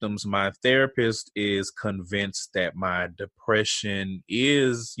these symptoms, my therapist is convinced that my depression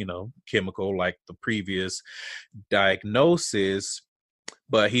is, chemical like the previous diagnosis,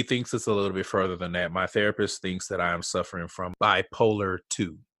 but he thinks it's a little bit further than that. My therapist thinks that I am suffering from bipolar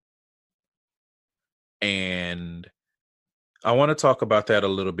 2. And I want to talk about that a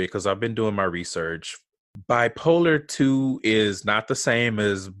little bit because I've been doing my research. Bipolar 2 is not the same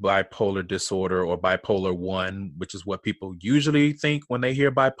as bipolar disorder or bipolar 1, which is what people usually think when they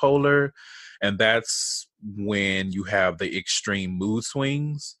hear bipolar. And that's when you have the extreme mood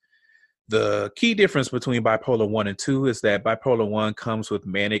swings. The key difference between bipolar 1 and 2 is that bipolar 1 comes with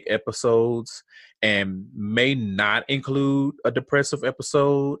manic episodes and may not include a depressive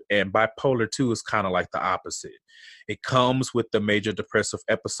episode, and bipolar 2 is kind of like the opposite. It comes with the major depressive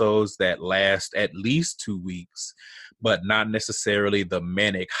episodes that last at least 2 weeks, but not necessarily the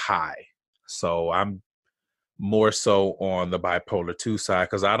manic high. So I'm more so on the bipolar 2 side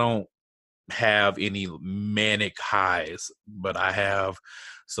because I don't have any manic highs, but I have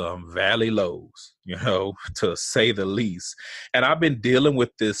some valley lows, to say the least. And I've been dealing with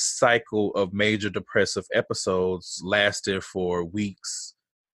this cycle of major depressive episodes lasted for weeks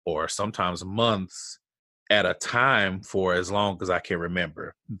or sometimes months at a time for as long as I can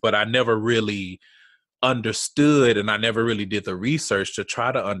remember. But I never really understood and I never really did the research to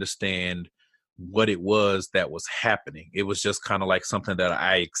try to understand what it was that was happening. It was just kind of like something that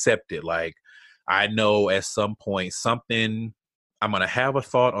I accepted. Like, I know at some point I'm going to have a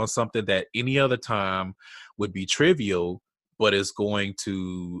thought on something that any other time would be trivial, but is going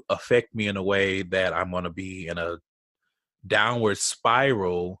to affect me in a way that I'm going to be in a downward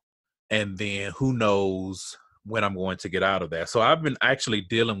spiral. And then who knows when I'm going to get out of that. So I've been actually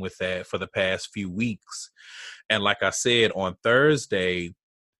dealing with that for the past few weeks. And like I said, on Thursday,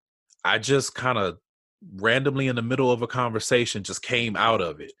 I just kind of randomly in the middle of a conversation just came out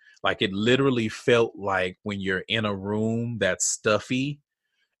of it. Like it literally felt like when you're in a room that's stuffy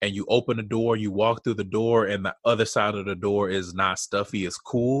and you open the door, you walk through the door and the other side of the door is not stuffy, it's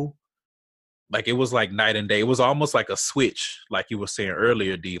cool. like it was like night and day. It was almost like a switch, like you were saying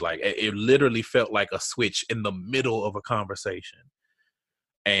earlier, D. Like it literally felt like a switch in the middle of a conversation.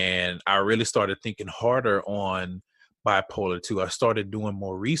 And I really started thinking harder on bipolar 2. I started doing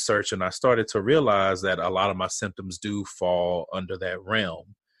more research, and I started to realize that a lot of my symptoms do fall under that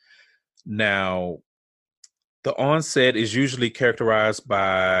realm. Now, the onset is usually characterized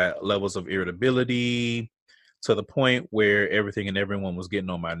by levels of irritability to the point where everything and everyone was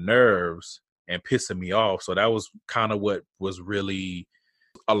getting on my nerves and pissing me off. So that was kind of what was really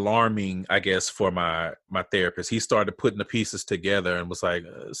alarming, I guess, for my therapist. He started putting the pieces together and was like,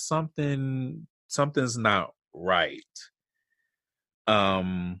 something's not right.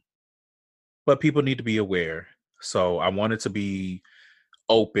 But people need to be aware. So I wanted to be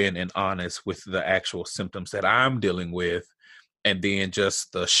open and honest with the actual symptoms that I'm dealing with, and then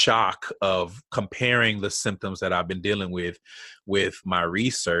just the shock of comparing the symptoms that I've been dealing with my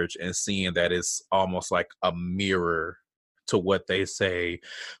research and seeing that it's almost like a mirror to what they say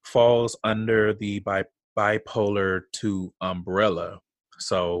falls under the bipolar 2 umbrella.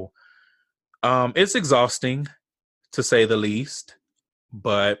 So it's exhausting, to say the least,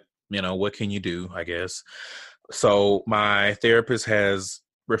 but what can you do, I guess. So my therapist has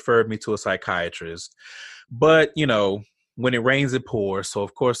referred me to a psychiatrist, but when it rains, it pours. So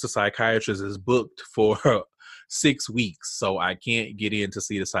of course the psychiatrist is booked for 6 weeks. So I can't get in to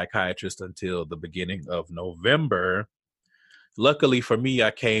see the psychiatrist until the beginning of November. Luckily for me,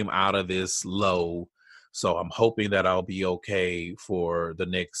 I came out of this low. So I'm hoping that I'll be okay for the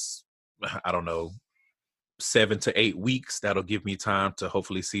next, I don't know, 7 to 8 weeks. That'll give me time to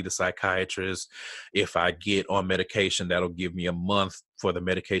hopefully see the psychiatrist. If I get on medication, that'll give me a month for the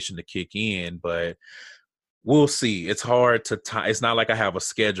medication to kick in, but we'll see. It's hard to time. It's not like I have a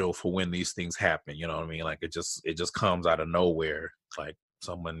schedule for when these things happen. You know what I mean? Like it just comes out of nowhere. Like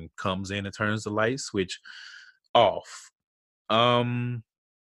someone comes in and turns the light switch off.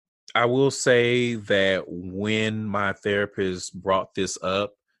 I will say that when my therapist brought this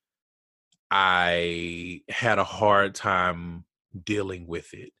up, I had a hard time dealing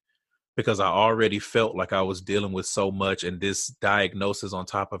with it because I already felt like I was dealing with so much, and this diagnosis on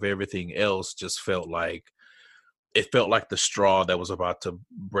top of everything else just felt like the straw that was about to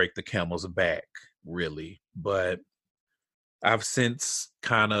break the camel's back, really. But I've since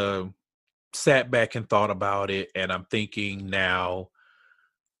kind of sat back and thought about it, and I'm thinking now,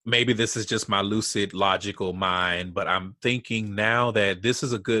 maybe this is just my lucid, logical mind, but I'm thinking now that this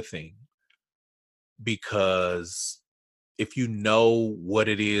is a good thing. Because if you know what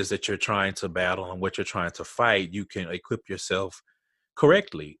it is that you're trying to battle and what you're trying to fight, you can equip yourself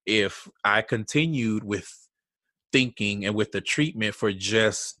correctly. If I continued with thinking and with the treatment for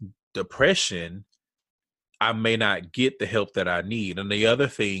just depression, I may not get the help that I need. And the other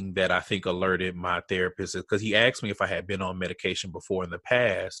thing that I think alerted my therapist is because he asked me if I had been on medication before in the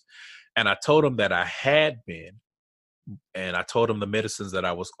past. And I told him that I had been. And I told him the medicines that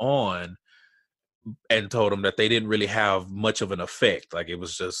I was on, and told them that they didn't really have much of an effect. Like it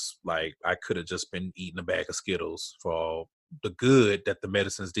was just like I could have just been eating a bag of Skittles for all the good that the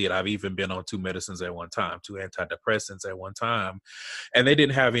medicines did. I've even been on 2 medicines at one time, 2 antidepressants at one time, and they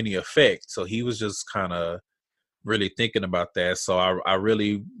didn't have any effect. So he was just kind of really thinking about that. So I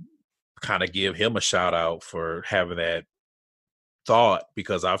really kind of give him a shout out for having that thought,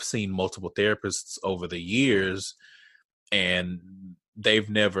 because I've seen multiple therapists over the years and they've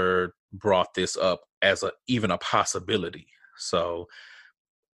never brought this up as even a possibility. So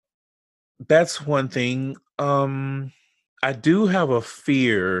that's one thing. I do have a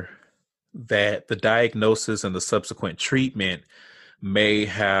fear that the diagnosis and the subsequent treatment may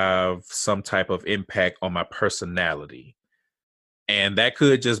have some type of impact on my personality. And that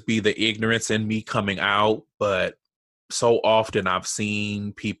could just be the ignorance in me coming out. But so often I've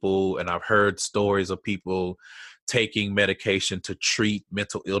seen people and I've heard stories of people taking medication to treat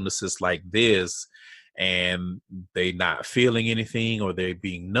mental illnesses like this, and they not feeling anything, or they're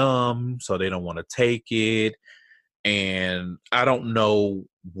being numb, so they don't want to take it. And I don't know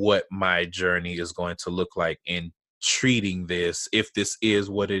what my journey is going to look like in treating this, if this is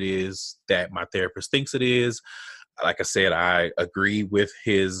what it is that my therapist thinks it is. Like I said, I agree with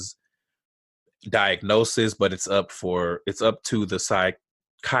his diagnosis, but it's up to the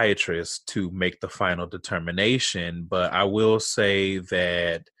psychiatrist to make the final determination. But I will say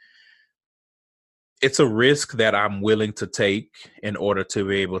that it's a risk that I'm willing to take in order to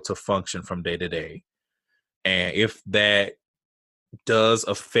be able to function from day to day. And if that does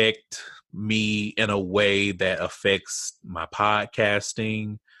affect me in a way that affects my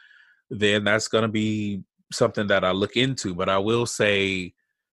podcasting, then that's going to be something that I look into. But I will say,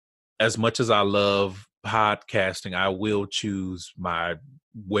 as much as I love podcasting, I will choose my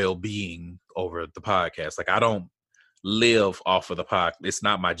well-being over the podcast. Like I don't live off of the pod. It's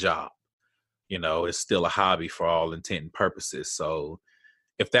not my job. You know, it's still a hobby for all intent and purposes. So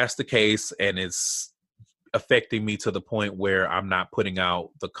if that's the case and it's affecting me to the point where I'm not putting out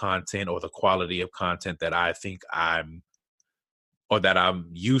the content or the quality of content that I think I'm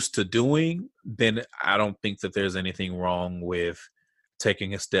used to doing, then I don't think that there's anything wrong with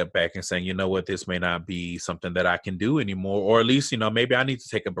taking a step back and saying, you know what, this may not be something that I can do anymore. Or at least, you know, maybe I need to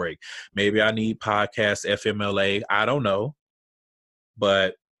take a break. Maybe I need podcast FMLA. I don't know.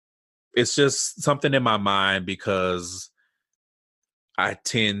 But it's just something in my mind because I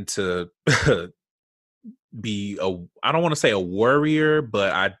tend to be I don't want to say a worrier,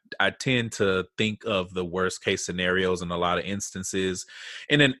 but I tend to think of the worst case scenarios in a lot of instances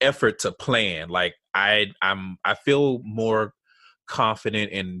in an effort to plan. Like I feel more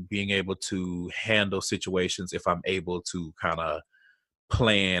confident in being able to handle situations if I'm able to kind of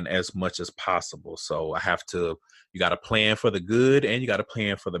plan as much as possible. So you got to plan for the good and you got to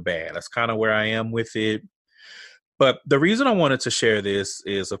plan for the bad. That's kind of where I am with it. But the reason I wanted to share this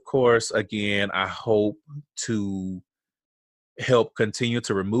is, of course, again, I hope to help continue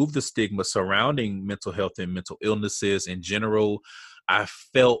to remove the stigma surrounding mental health and mental illnesses in general. I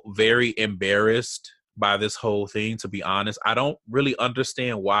felt very embarrassed by this whole thing, to be honest. I don't really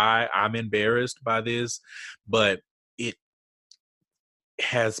understand why I'm embarrassed by this, but it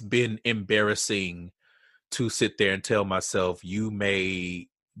has been embarrassing to sit there and tell myself you may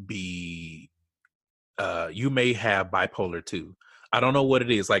have bipolar 2. I don't know what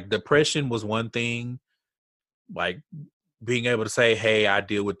it is. Like depression was one thing, like being able to say, hey, I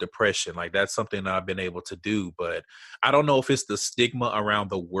deal with depression. Like that's something that I've been able to do, but I don't know if it's the stigma around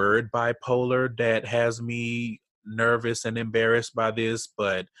the word bipolar that has me nervous and embarrassed by this,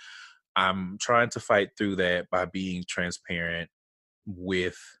 but I'm trying to fight through that by being transparent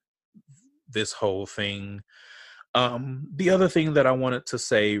with this whole thing. The other thing that I wanted to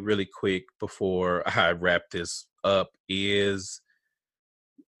say really quick before I wrap this up is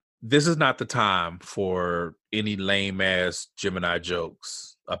this is not the time for any lame ass Gemini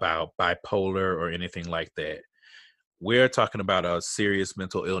jokes about bipolar or anything like that. We're talking about a serious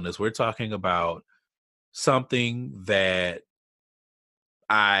mental illness. We're talking about something that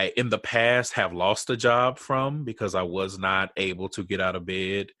I, in the past, have lost a job from because I was not able to get out of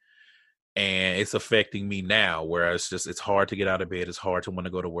bed. And it's affecting me now, where it's hard to get out of bed. It's hard to want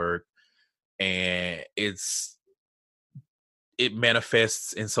to go to work. And it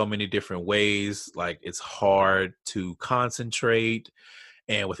manifests in so many different ways. Like it's hard to concentrate.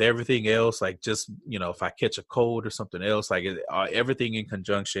 And with everything else, like just, you know, if I catch a cold or something else, like everything in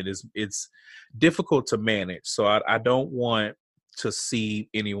conjunction it's difficult to manage. So I don't want to see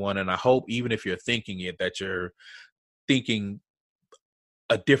anyone. And I hope even if you're thinking it, that you're thinking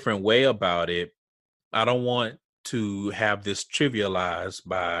a different way about it. I don't want to have this trivialized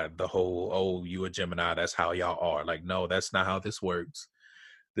by the whole, oh, you a Gemini, that's how y'all are. Like, no, that's not how this works.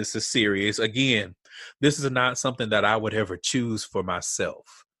 This is serious. Again, this is not something that I would ever choose for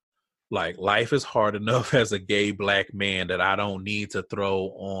myself. Like, life is hard enough as a gay Black man that I don't need to throw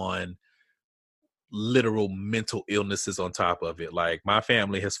on literal mental illnesses on top of it. Like, my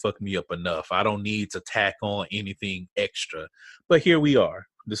family has fucked me up enough. I don't need to tack on anything extra. But here we are.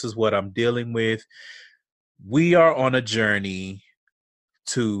 This is what I'm dealing with. We are on a journey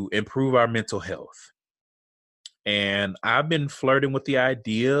to improve our mental health. And I've been flirting with the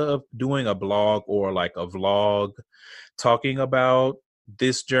idea of doing a blog or like a vlog talking about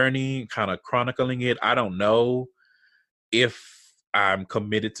this journey, kind of chronicling it. I don't know if I'm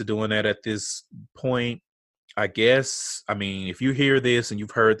committed to doing that at this point. I guess, I mean, if you hear this and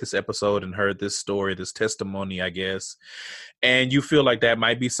you've heard this episode and heard this story, this testimony, I guess, and you feel like that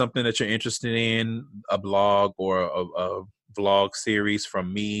might be something that you're interested in, a blog or a vlog series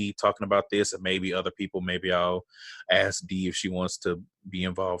from me talking about this, and maybe other people, maybe I'll ask Dee if she wants to be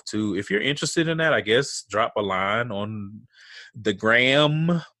involved too. If you're interested in that, I guess drop a line on the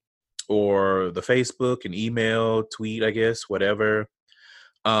gram or the Facebook, an email, tweet, I guess, whatever.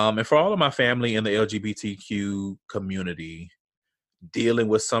 And for all of my family in the LGBTQ community dealing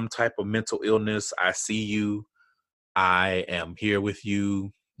with some type of mental illness, I see you. I am here with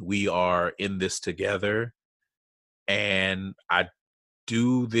you. We are in this together. And I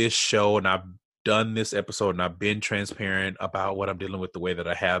do this show and I've done this episode and I've been transparent about what I'm dealing with the way that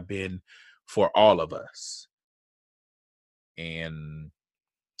I have been for all of us. And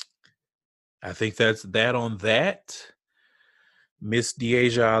I think that's that on that. Miss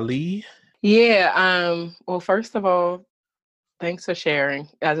Deasia Ali. Yeah. Well, first of all, Thanks for sharing.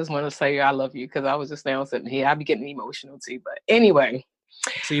 I just want to say I love you because I was just now sitting here. I be getting emotional too. But anyway.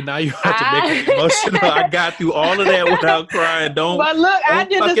 See, now you have to make me emotional. I got through all of that without crying. But look, I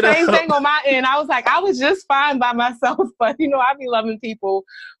did the same thing on my end. I was like, I was just fine by myself, but I be loving people.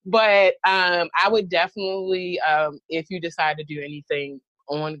 But I would definitely, if you decide to do anything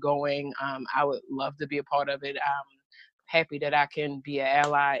ongoing, I would love to be a part of it. I'm happy that I can be an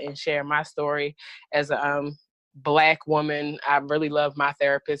ally and share my story as a Black woman. I really love my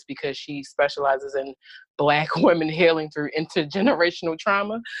therapist because she specializes in Black women healing through intergenerational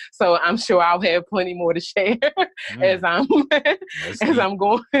trauma. So I'm sure I'll have plenty more to share as I'm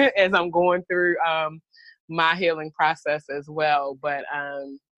going through my healing process as well. But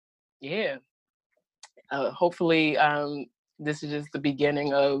hopefully this is just the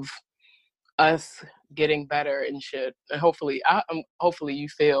beginning of us getting better and shit. And hopefully you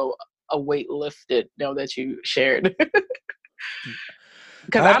feel a weight lifted now that you shared.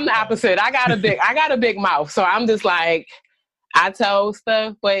 Because I'm the opposite. I got a big mouth. So I'm just like, I tell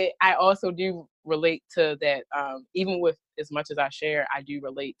stuff, but I also do relate to that. Even with as much as I share, I do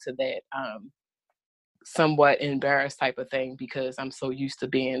relate to that somewhat embarrassed type of thing because I'm so used to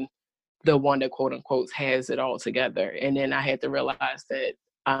being the one that quote unquote has it all together. And then I had to realize that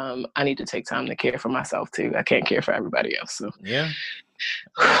I need to take time to care for myself too. I can't care for everybody else. So yeah.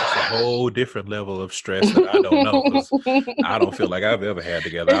 It's a whole different level of stress that I don't know because I don't feel like I've ever had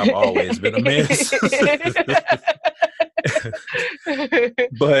together. I've always been a mess.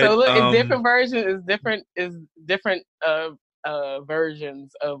 But so look, it's different versions. Is different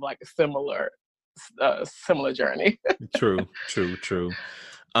versions of like a similar journey. True.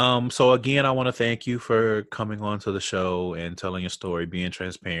 So again, I want to thank you for coming on to the show and telling your story, being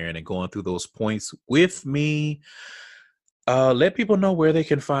transparent, and going through those points with me. Let people know where they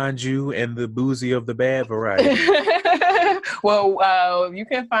can find you and the Boozy of the Bad variety. Well, you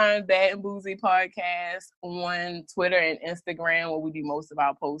can find Bad and Boozy podcast on Twitter and Instagram, where we do most of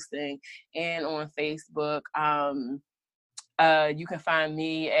our posting, and on Facebook. You can find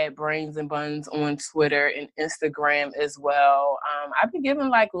me at Brains and Buns on Twitter and Instagram as well. I've been giving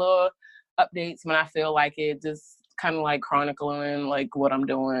like little updates when I feel like it, just kind of like chronicling like what I'm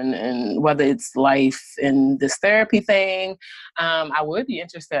doing and whether it's life and this therapy thing. I would be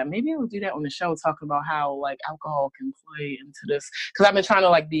interested. Maybe we'll do that on the show, talking about how like alcohol can play into this. Because I've been trying to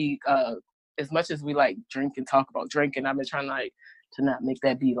like be, as much as we like drink and talk about drinking, I've been trying to like to not make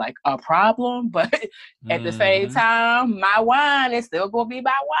that be like a problem. But at the same time, my wine is still going to be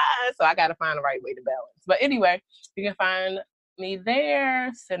my wine. So I got to find the right way to balance. But anyway, you can find me there,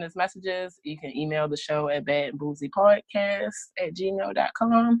 send us messages. You can email the show at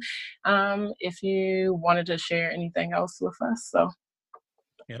badandboozypodcast@gmail.com if you wanted to share anything else with us. So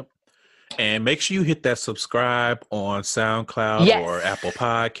yep. And make sure you hit that subscribe on SoundCloud or Apple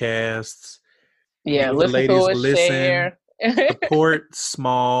Podcasts. Yeah, listen to it, share. Support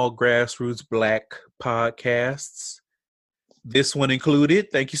small grassroots Black podcasts. This one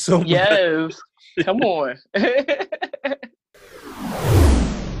included. Thank you so much. Yes. Come on.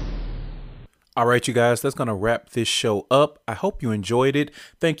 All right, you guys, that's going to wrap this show up. I hope you enjoyed it.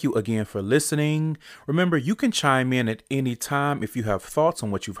 Thank you again for listening. Remember, you can chime in at any time if you have thoughts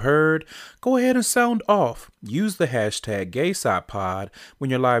on what you've heard. Go ahead and sound off. Use the hashtag GaySidePod when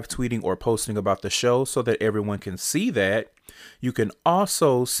you're live tweeting or posting about the show so that everyone can see that. You can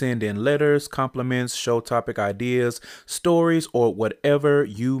also send in letters, compliments, show topic ideas, stories, or whatever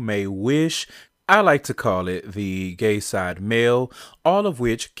you may wish. I like to call it the Gay Side Mail, all of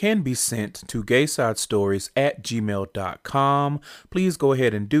which can be sent to gaysidestories@gmail.com. Please go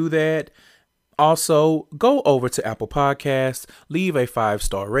ahead and do that. Also, go over to Apple Podcasts, leave a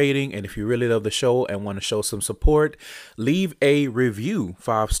 5-star rating, and if you really love the show and want to show some support, leave a review,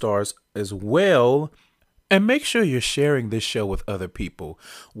 5 stars as well. And make sure you're sharing this show with other people.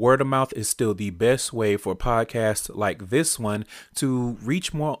 Word of mouth is still the best way for podcasts like this one to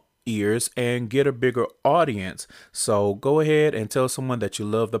reach more ears and get a bigger audience. So go ahead and tell someone that you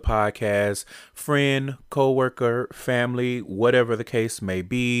love the podcast, friend, coworker, family, whatever the case may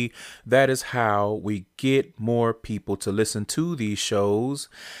be. That is how we get more people to listen to these shows.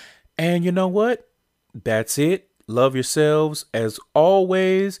 And you know what? That's it. Love yourselves. As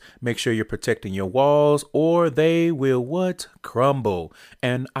always, make sure you're protecting your walls or they will what? Crumble.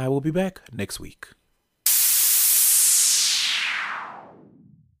 And I will be back next week.